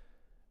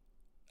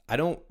I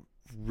don't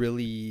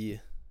really,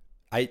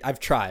 I've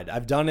tried,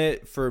 I've done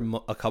it for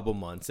a couple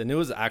months and it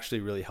was actually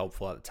really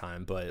helpful at the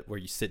time, but where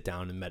you sit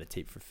down and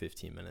meditate for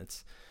 15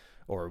 minutes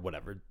or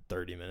whatever,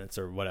 30 minutes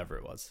or whatever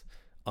it was.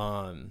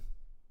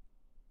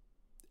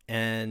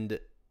 And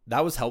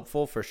that was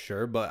helpful for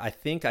sure, but I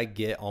think I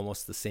get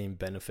almost the same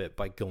benefit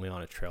by going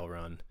on a trail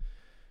run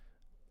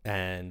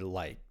and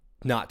like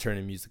not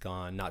turning music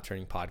on, not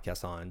turning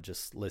podcasts on,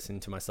 just listening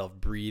to myself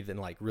breathe and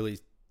like really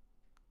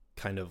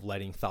kind of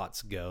letting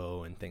thoughts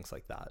go and things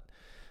like that.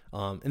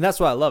 And that's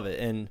why I love it.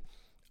 And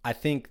I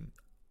think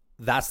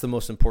that's the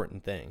most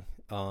important thing.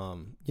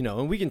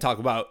 And we can talk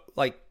about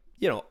like,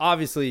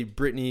 obviously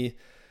Brittany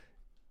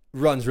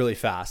runs really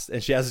fast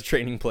and she has a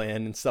training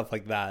plan and stuff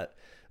like that.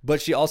 But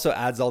she also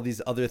adds all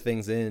these other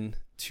things in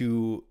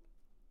to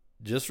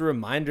just a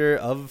reminder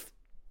of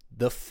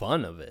the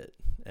fun of it.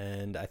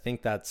 And I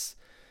think that's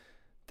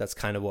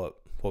kind of what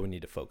we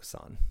need to focus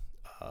on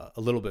a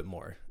little bit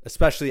more,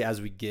 especially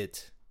as we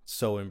get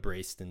so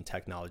embraced in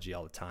technology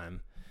all the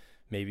time.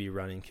 Maybe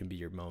running can be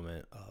your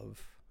moment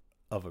of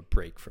a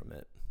break from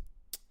it.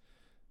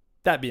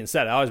 That being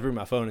said, I always bring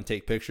my phone and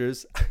take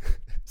pictures.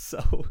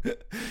 So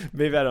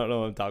maybe I don't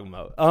know what I'm talking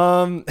about.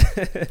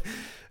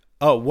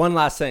 Oh, one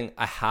last thing.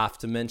 I have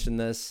to mention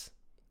this.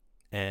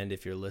 And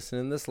if you're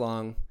listening this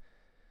long,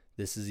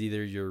 this is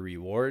either your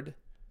reward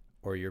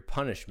or your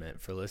punishment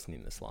for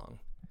listening this long.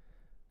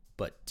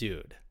 But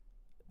dude,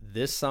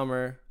 this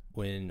summer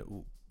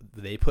when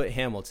they put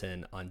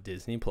Hamilton on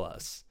Disney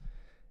Plus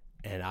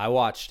and I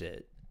watched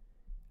it,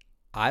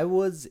 I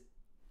was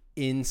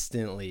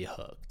instantly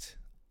hooked.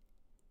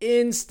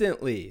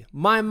 Instantly.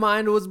 My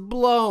mind was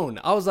blown.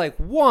 I was like,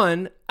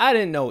 one, I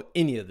didn't know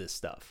any of this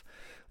stuff.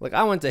 Like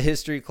I went to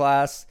history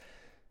class.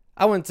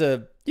 I went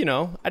to,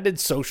 I did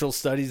social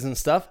studies and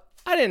stuff.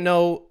 I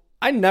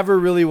never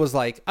really was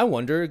like, I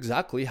wonder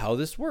exactly how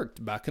this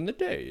worked back in the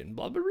day and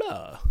blah, blah,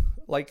 blah.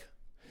 Like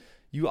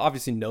you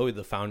obviously know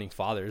the founding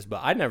fathers,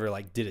 but I never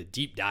like did a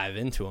deep dive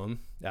into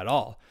them at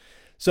all.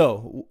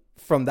 So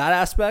from that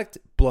aspect,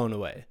 blown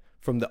away.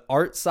 From the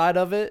art side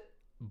of it,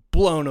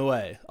 blown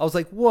away. I was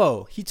like,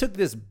 whoa, he took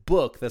this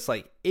book that's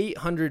like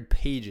 800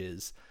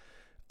 pages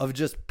of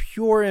just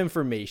pure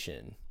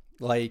information,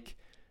 like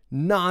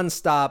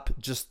nonstop,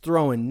 just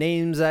throwing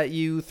names at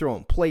you,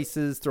 throwing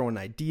places, throwing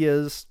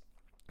ideas,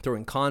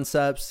 throwing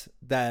concepts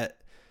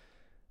that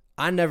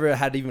I never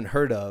had even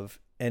heard of.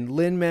 And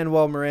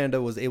Lin-Manuel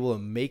Miranda was able to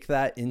make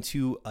that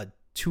into a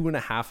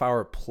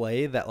 2.5-hour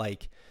play that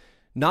like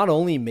not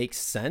only makes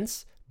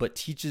sense, but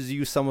teaches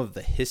you some of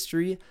the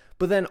history,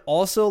 but then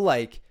also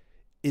like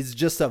is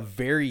just a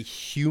very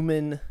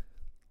human,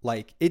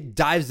 like it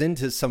dives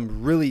into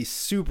some really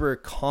super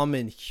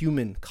common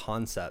human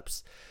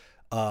concepts,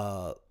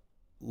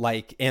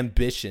 like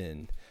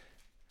ambition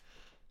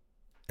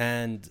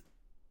and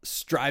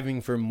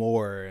striving for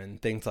more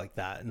and things like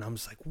that. And I'm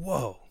just like,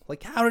 whoa,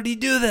 like how did he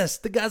do this?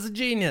 The guy's a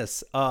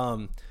genius.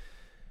 But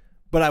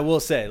I will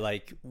say,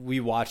 like, we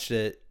watched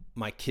it.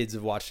 My kids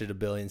have watched it a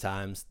billion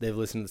times. They've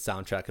listened to the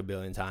soundtrack a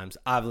billion times.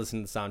 I've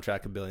listened to the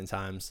soundtrack a billion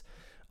times.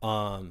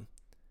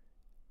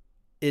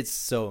 It's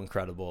so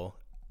incredible.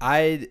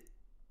 I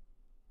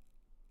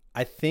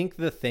think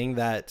the thing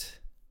that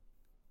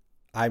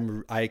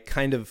I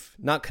kind of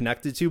not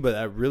connected to, but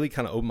that really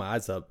kind of opened my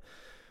eyes up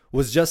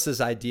was just this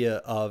idea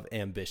of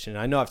ambition.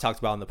 I know I've talked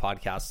about on the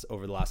podcast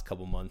over the last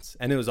couple months,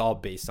 and it was all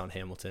based on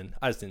Hamilton.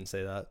 I just didn't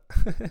say that.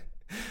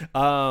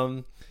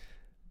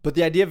 But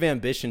the idea of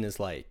ambition is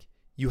like,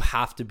 you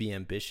have to be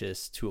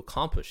ambitious to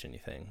accomplish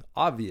anything,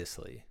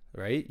 obviously,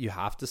 right? You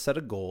have to set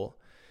a goal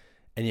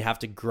and you have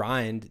to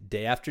grind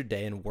day after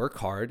day and work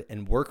hard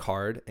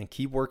and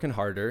keep working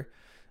harder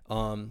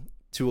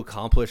to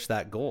accomplish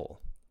that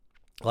goal.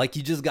 Like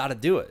you just got to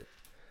do it.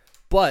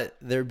 But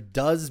there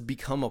does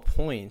become a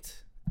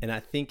point, and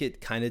I think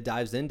it kind of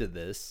dives into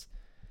this,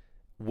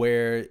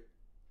 where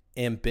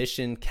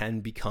ambition can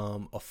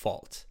become a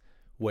fault,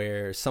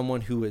 where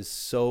someone who is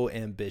so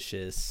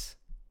ambitious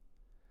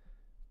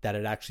that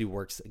it actually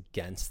works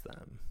against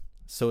them.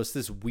 So it's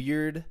this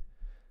weird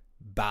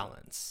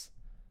balance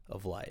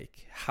of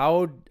like,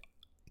 how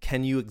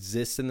can you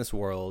exist in this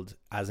world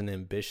as an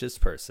ambitious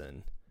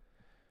person,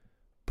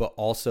 but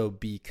also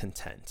be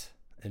content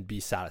and be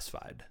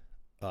satisfied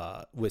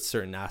with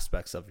certain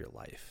aspects of your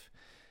life?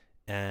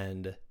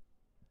 And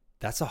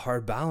that's a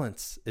hard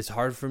balance. It's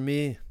hard for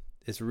me.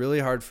 It's really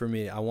hard for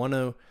me. I want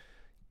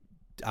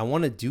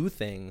to do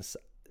things,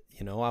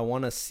 you know, I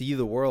want to see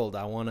the world.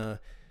 I want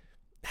to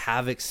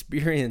have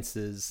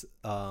experiences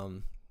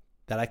that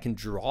I can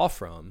draw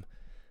from.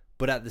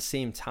 But at the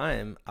same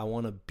time, I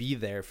want to be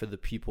there for the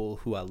people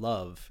who I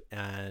love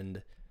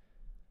and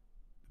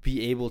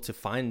be able to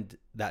find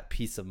that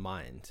peace of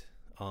mind,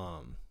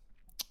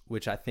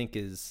 which I think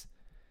is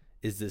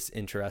this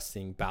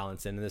interesting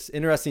balance and this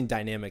interesting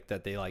dynamic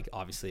that they like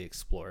obviously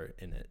explore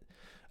in it.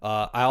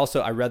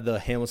 I read the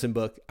Hamilton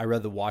book. I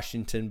read the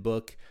Washington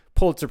book,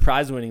 Pulitzer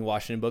Prize winning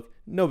Washington book.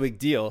 No big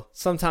deal.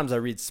 Sometimes I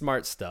read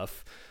smart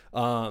stuff.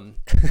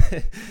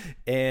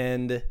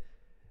 And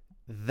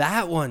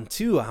that one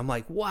too, I'm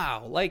like,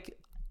 wow, like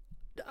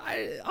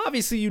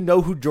obviously, you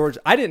know who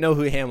I didn't know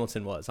who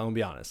Hamilton was. I'm gonna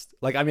be honest.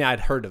 Like, I mean,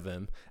 I'd heard of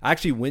him. I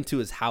actually went to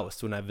his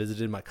house when I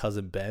visited my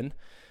cousin Ben.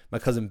 My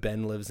cousin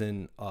Ben lives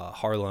in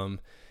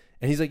Harlem.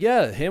 And he's like,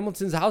 yeah,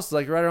 Hamilton's house is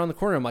like right around the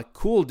corner. I'm like,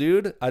 cool,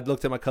 dude. I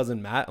looked at my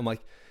cousin Matt. I'm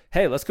like,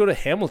 hey, let's go to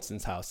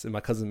Hamilton's house. And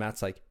my cousin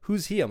Matt's like,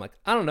 who's he? I'm like,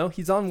 I don't know.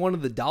 He's on one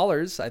of the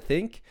dollars, I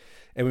think.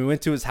 And we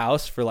went to his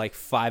house for like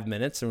 5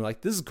 minutes. And we're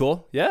like, this is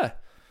cool. Yeah.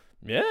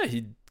 Yeah,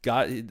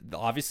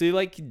 obviously,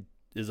 like, he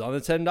is on the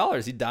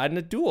 $10. He died in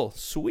a duel.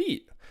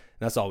 Sweet. And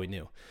that's all we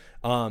knew.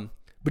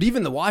 But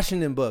even the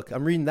Washington book,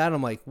 I'm reading that. And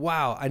I'm like,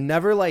 wow, I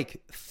never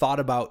like thought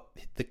about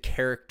the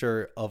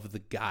character of the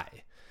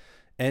guy.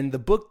 And the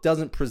book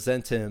doesn't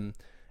present him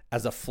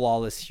as a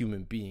flawless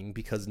human being,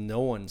 because no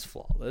one's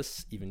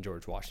flawless, even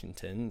George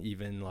Washington,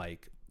 even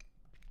like,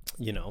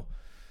 you know,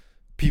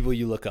 people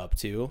you look up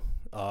to.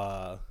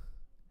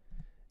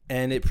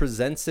 And it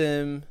presents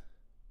him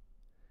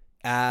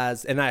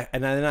as, and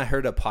then I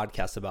heard a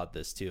podcast about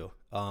this too,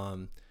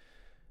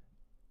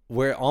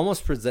 where it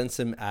almost presents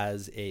him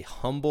as a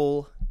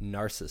humble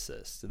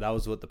narcissist. That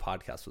was what the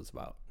podcast was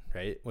about,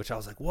 right? Which I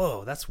was like,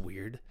 whoa, that's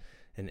weird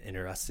and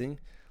interesting.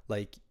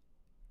 Like,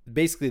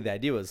 basically the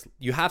idea was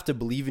you have to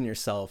believe in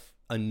yourself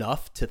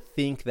enough to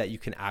think that you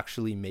can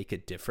actually make a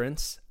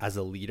difference as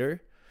a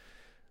leader,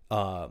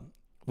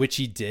 which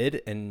he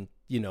did. And,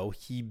 you know,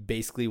 he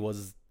basically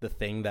was the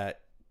thing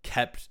that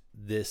kept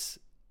this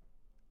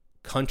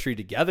country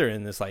together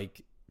in this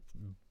like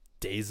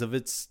days of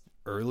its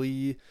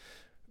early,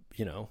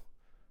 you know,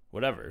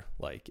 whatever,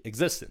 like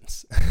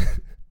existence.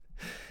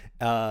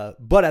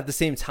 But at the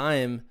same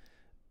time,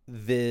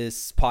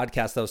 this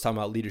podcast that was talking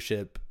about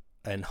leadership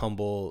and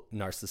humble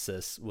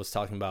narcissists was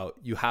talking about,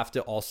 you have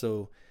to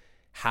also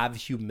have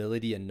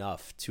humility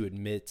enough to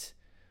admit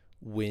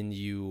when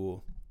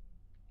you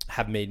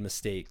have made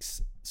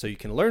mistakes so you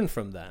can learn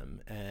from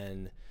them,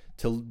 and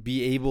to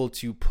be able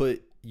to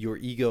put your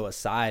ego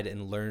aside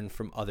and learn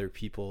from other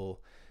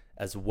people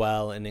as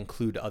well, and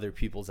include other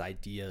people's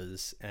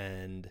ideas.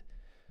 And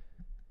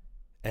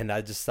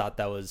I just thought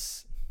that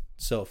was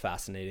so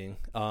fascinating.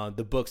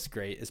 The book's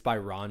great. It's by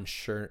Ron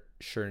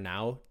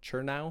Chernow,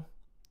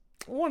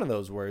 one of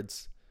those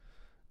words.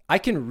 I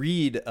can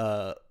read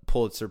a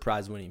Pulitzer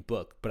Prize winning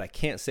book, but I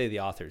can't say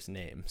the author's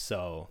name.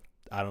 So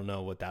I don't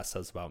know what that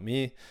says about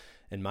me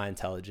and my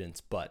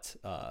intelligence, but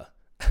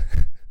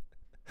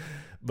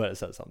But it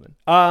says something.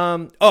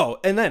 Oh,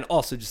 and then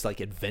also just like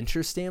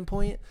adventure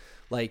standpoint,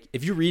 like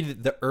if you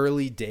read the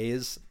early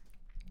days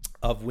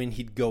of when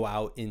he'd go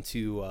out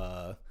into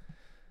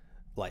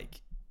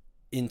like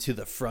into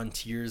the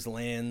frontiers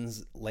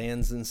lands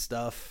and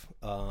stuff,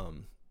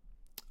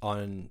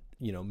 on,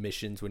 you know,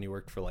 missions when he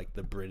worked for like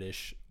the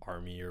British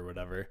Army or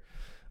whatever.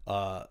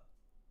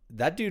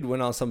 That dude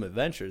went on some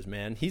adventures,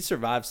 man. He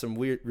survived some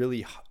weird,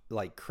 really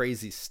like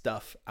crazy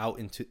stuff out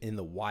in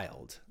the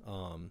wild.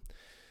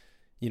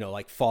 You know,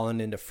 like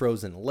falling into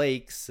frozen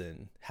lakes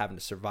and having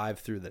to survive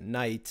through the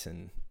night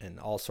and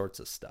all sorts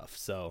of stuff.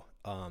 So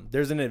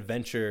there's an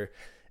adventure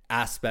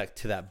aspect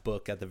to that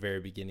book at the very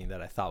beginning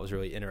that I thought was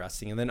really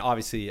interesting. And then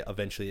obviously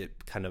eventually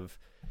it kind of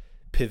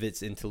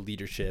pivots into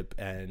leadership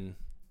and,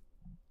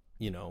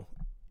 you know,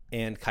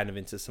 and kind of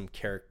into some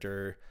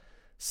character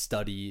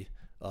study.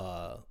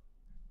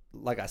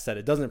 Like I said,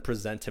 it doesn't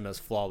present him as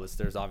flawless.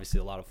 There's obviously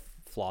a lot of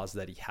flaws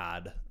that he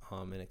had,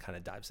 and it kind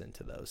of dives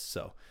into those.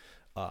 So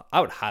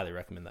I would highly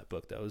recommend that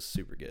book, though. It was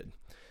super good.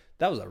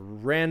 That was a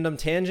random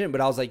tangent,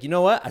 but I was like, you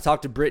know what? I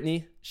talked to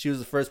Brittany. She was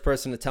the first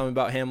person to tell me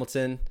about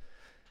Hamilton.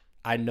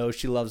 I know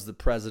she loves the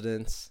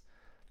presidents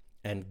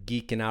and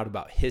geeking out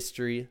about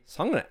history.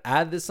 So I'm going to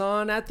add this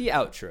on at the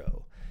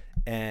outro.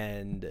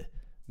 And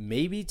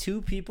maybe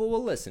 2 people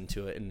will listen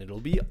to it, and it'll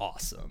be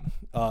awesome.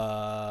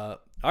 All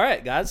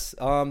right, guys.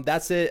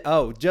 That's it.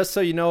 Oh, just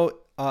so you know,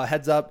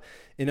 heads up,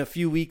 in a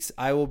few weeks,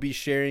 I will be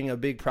sharing a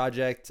big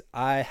project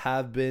I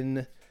have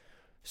been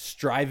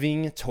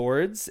striving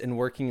towards and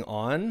working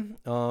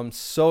on.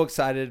 So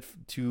excited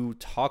to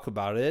talk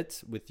about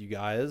it with you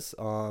guys.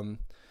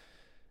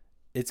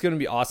 It's going to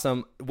be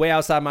awesome. Way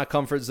outside my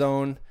comfort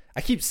zone. I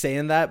keep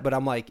saying that, but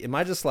I'm like, am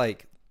I just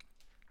like,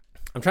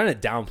 I'm trying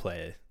to downplay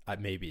it,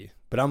 maybe,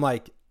 but I'm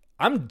like,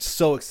 I'm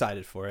so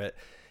excited for it.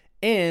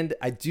 And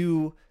I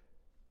do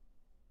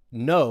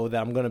know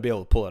that I'm going to be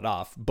able to pull it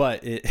off,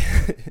 but it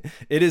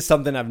is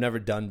something I've never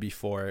done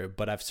before,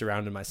 but I've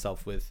surrounded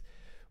myself with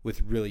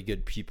really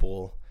good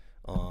people,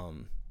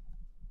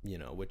 you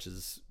know, which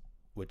is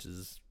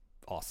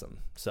awesome.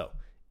 So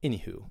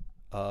anywho,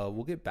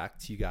 we'll get back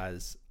to you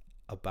guys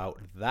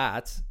about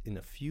that in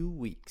a few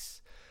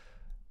weeks.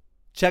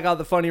 Check out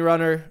The Funny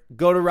Runner.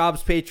 Go to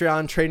Rob's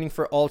Patreon, Training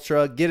for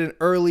Ultra. Get an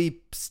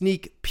early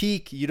sneak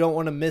peek. You don't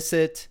want to miss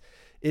it.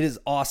 It is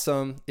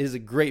awesome. It is a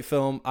great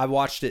film. I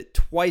watched it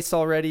twice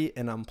already,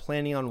 and I'm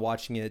planning on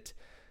watching it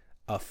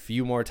a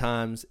few more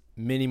times,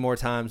 many more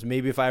times.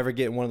 Maybe if I ever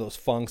get in one of those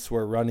funks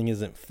where running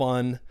isn't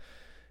fun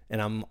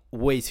and I'm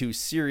way too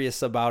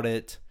serious about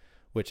it,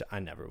 which I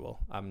never will.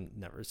 I'm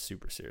never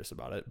super serious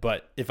about it.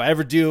 But if I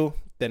ever do,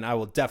 then I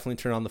will definitely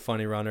turn on The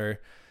Funny Runner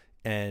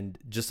and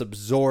just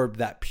absorb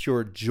that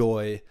pure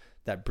joy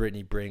that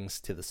Brittany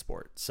brings to the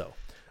sport. So,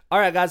 all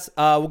right, guys,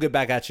 we'll get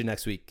back at you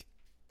next week.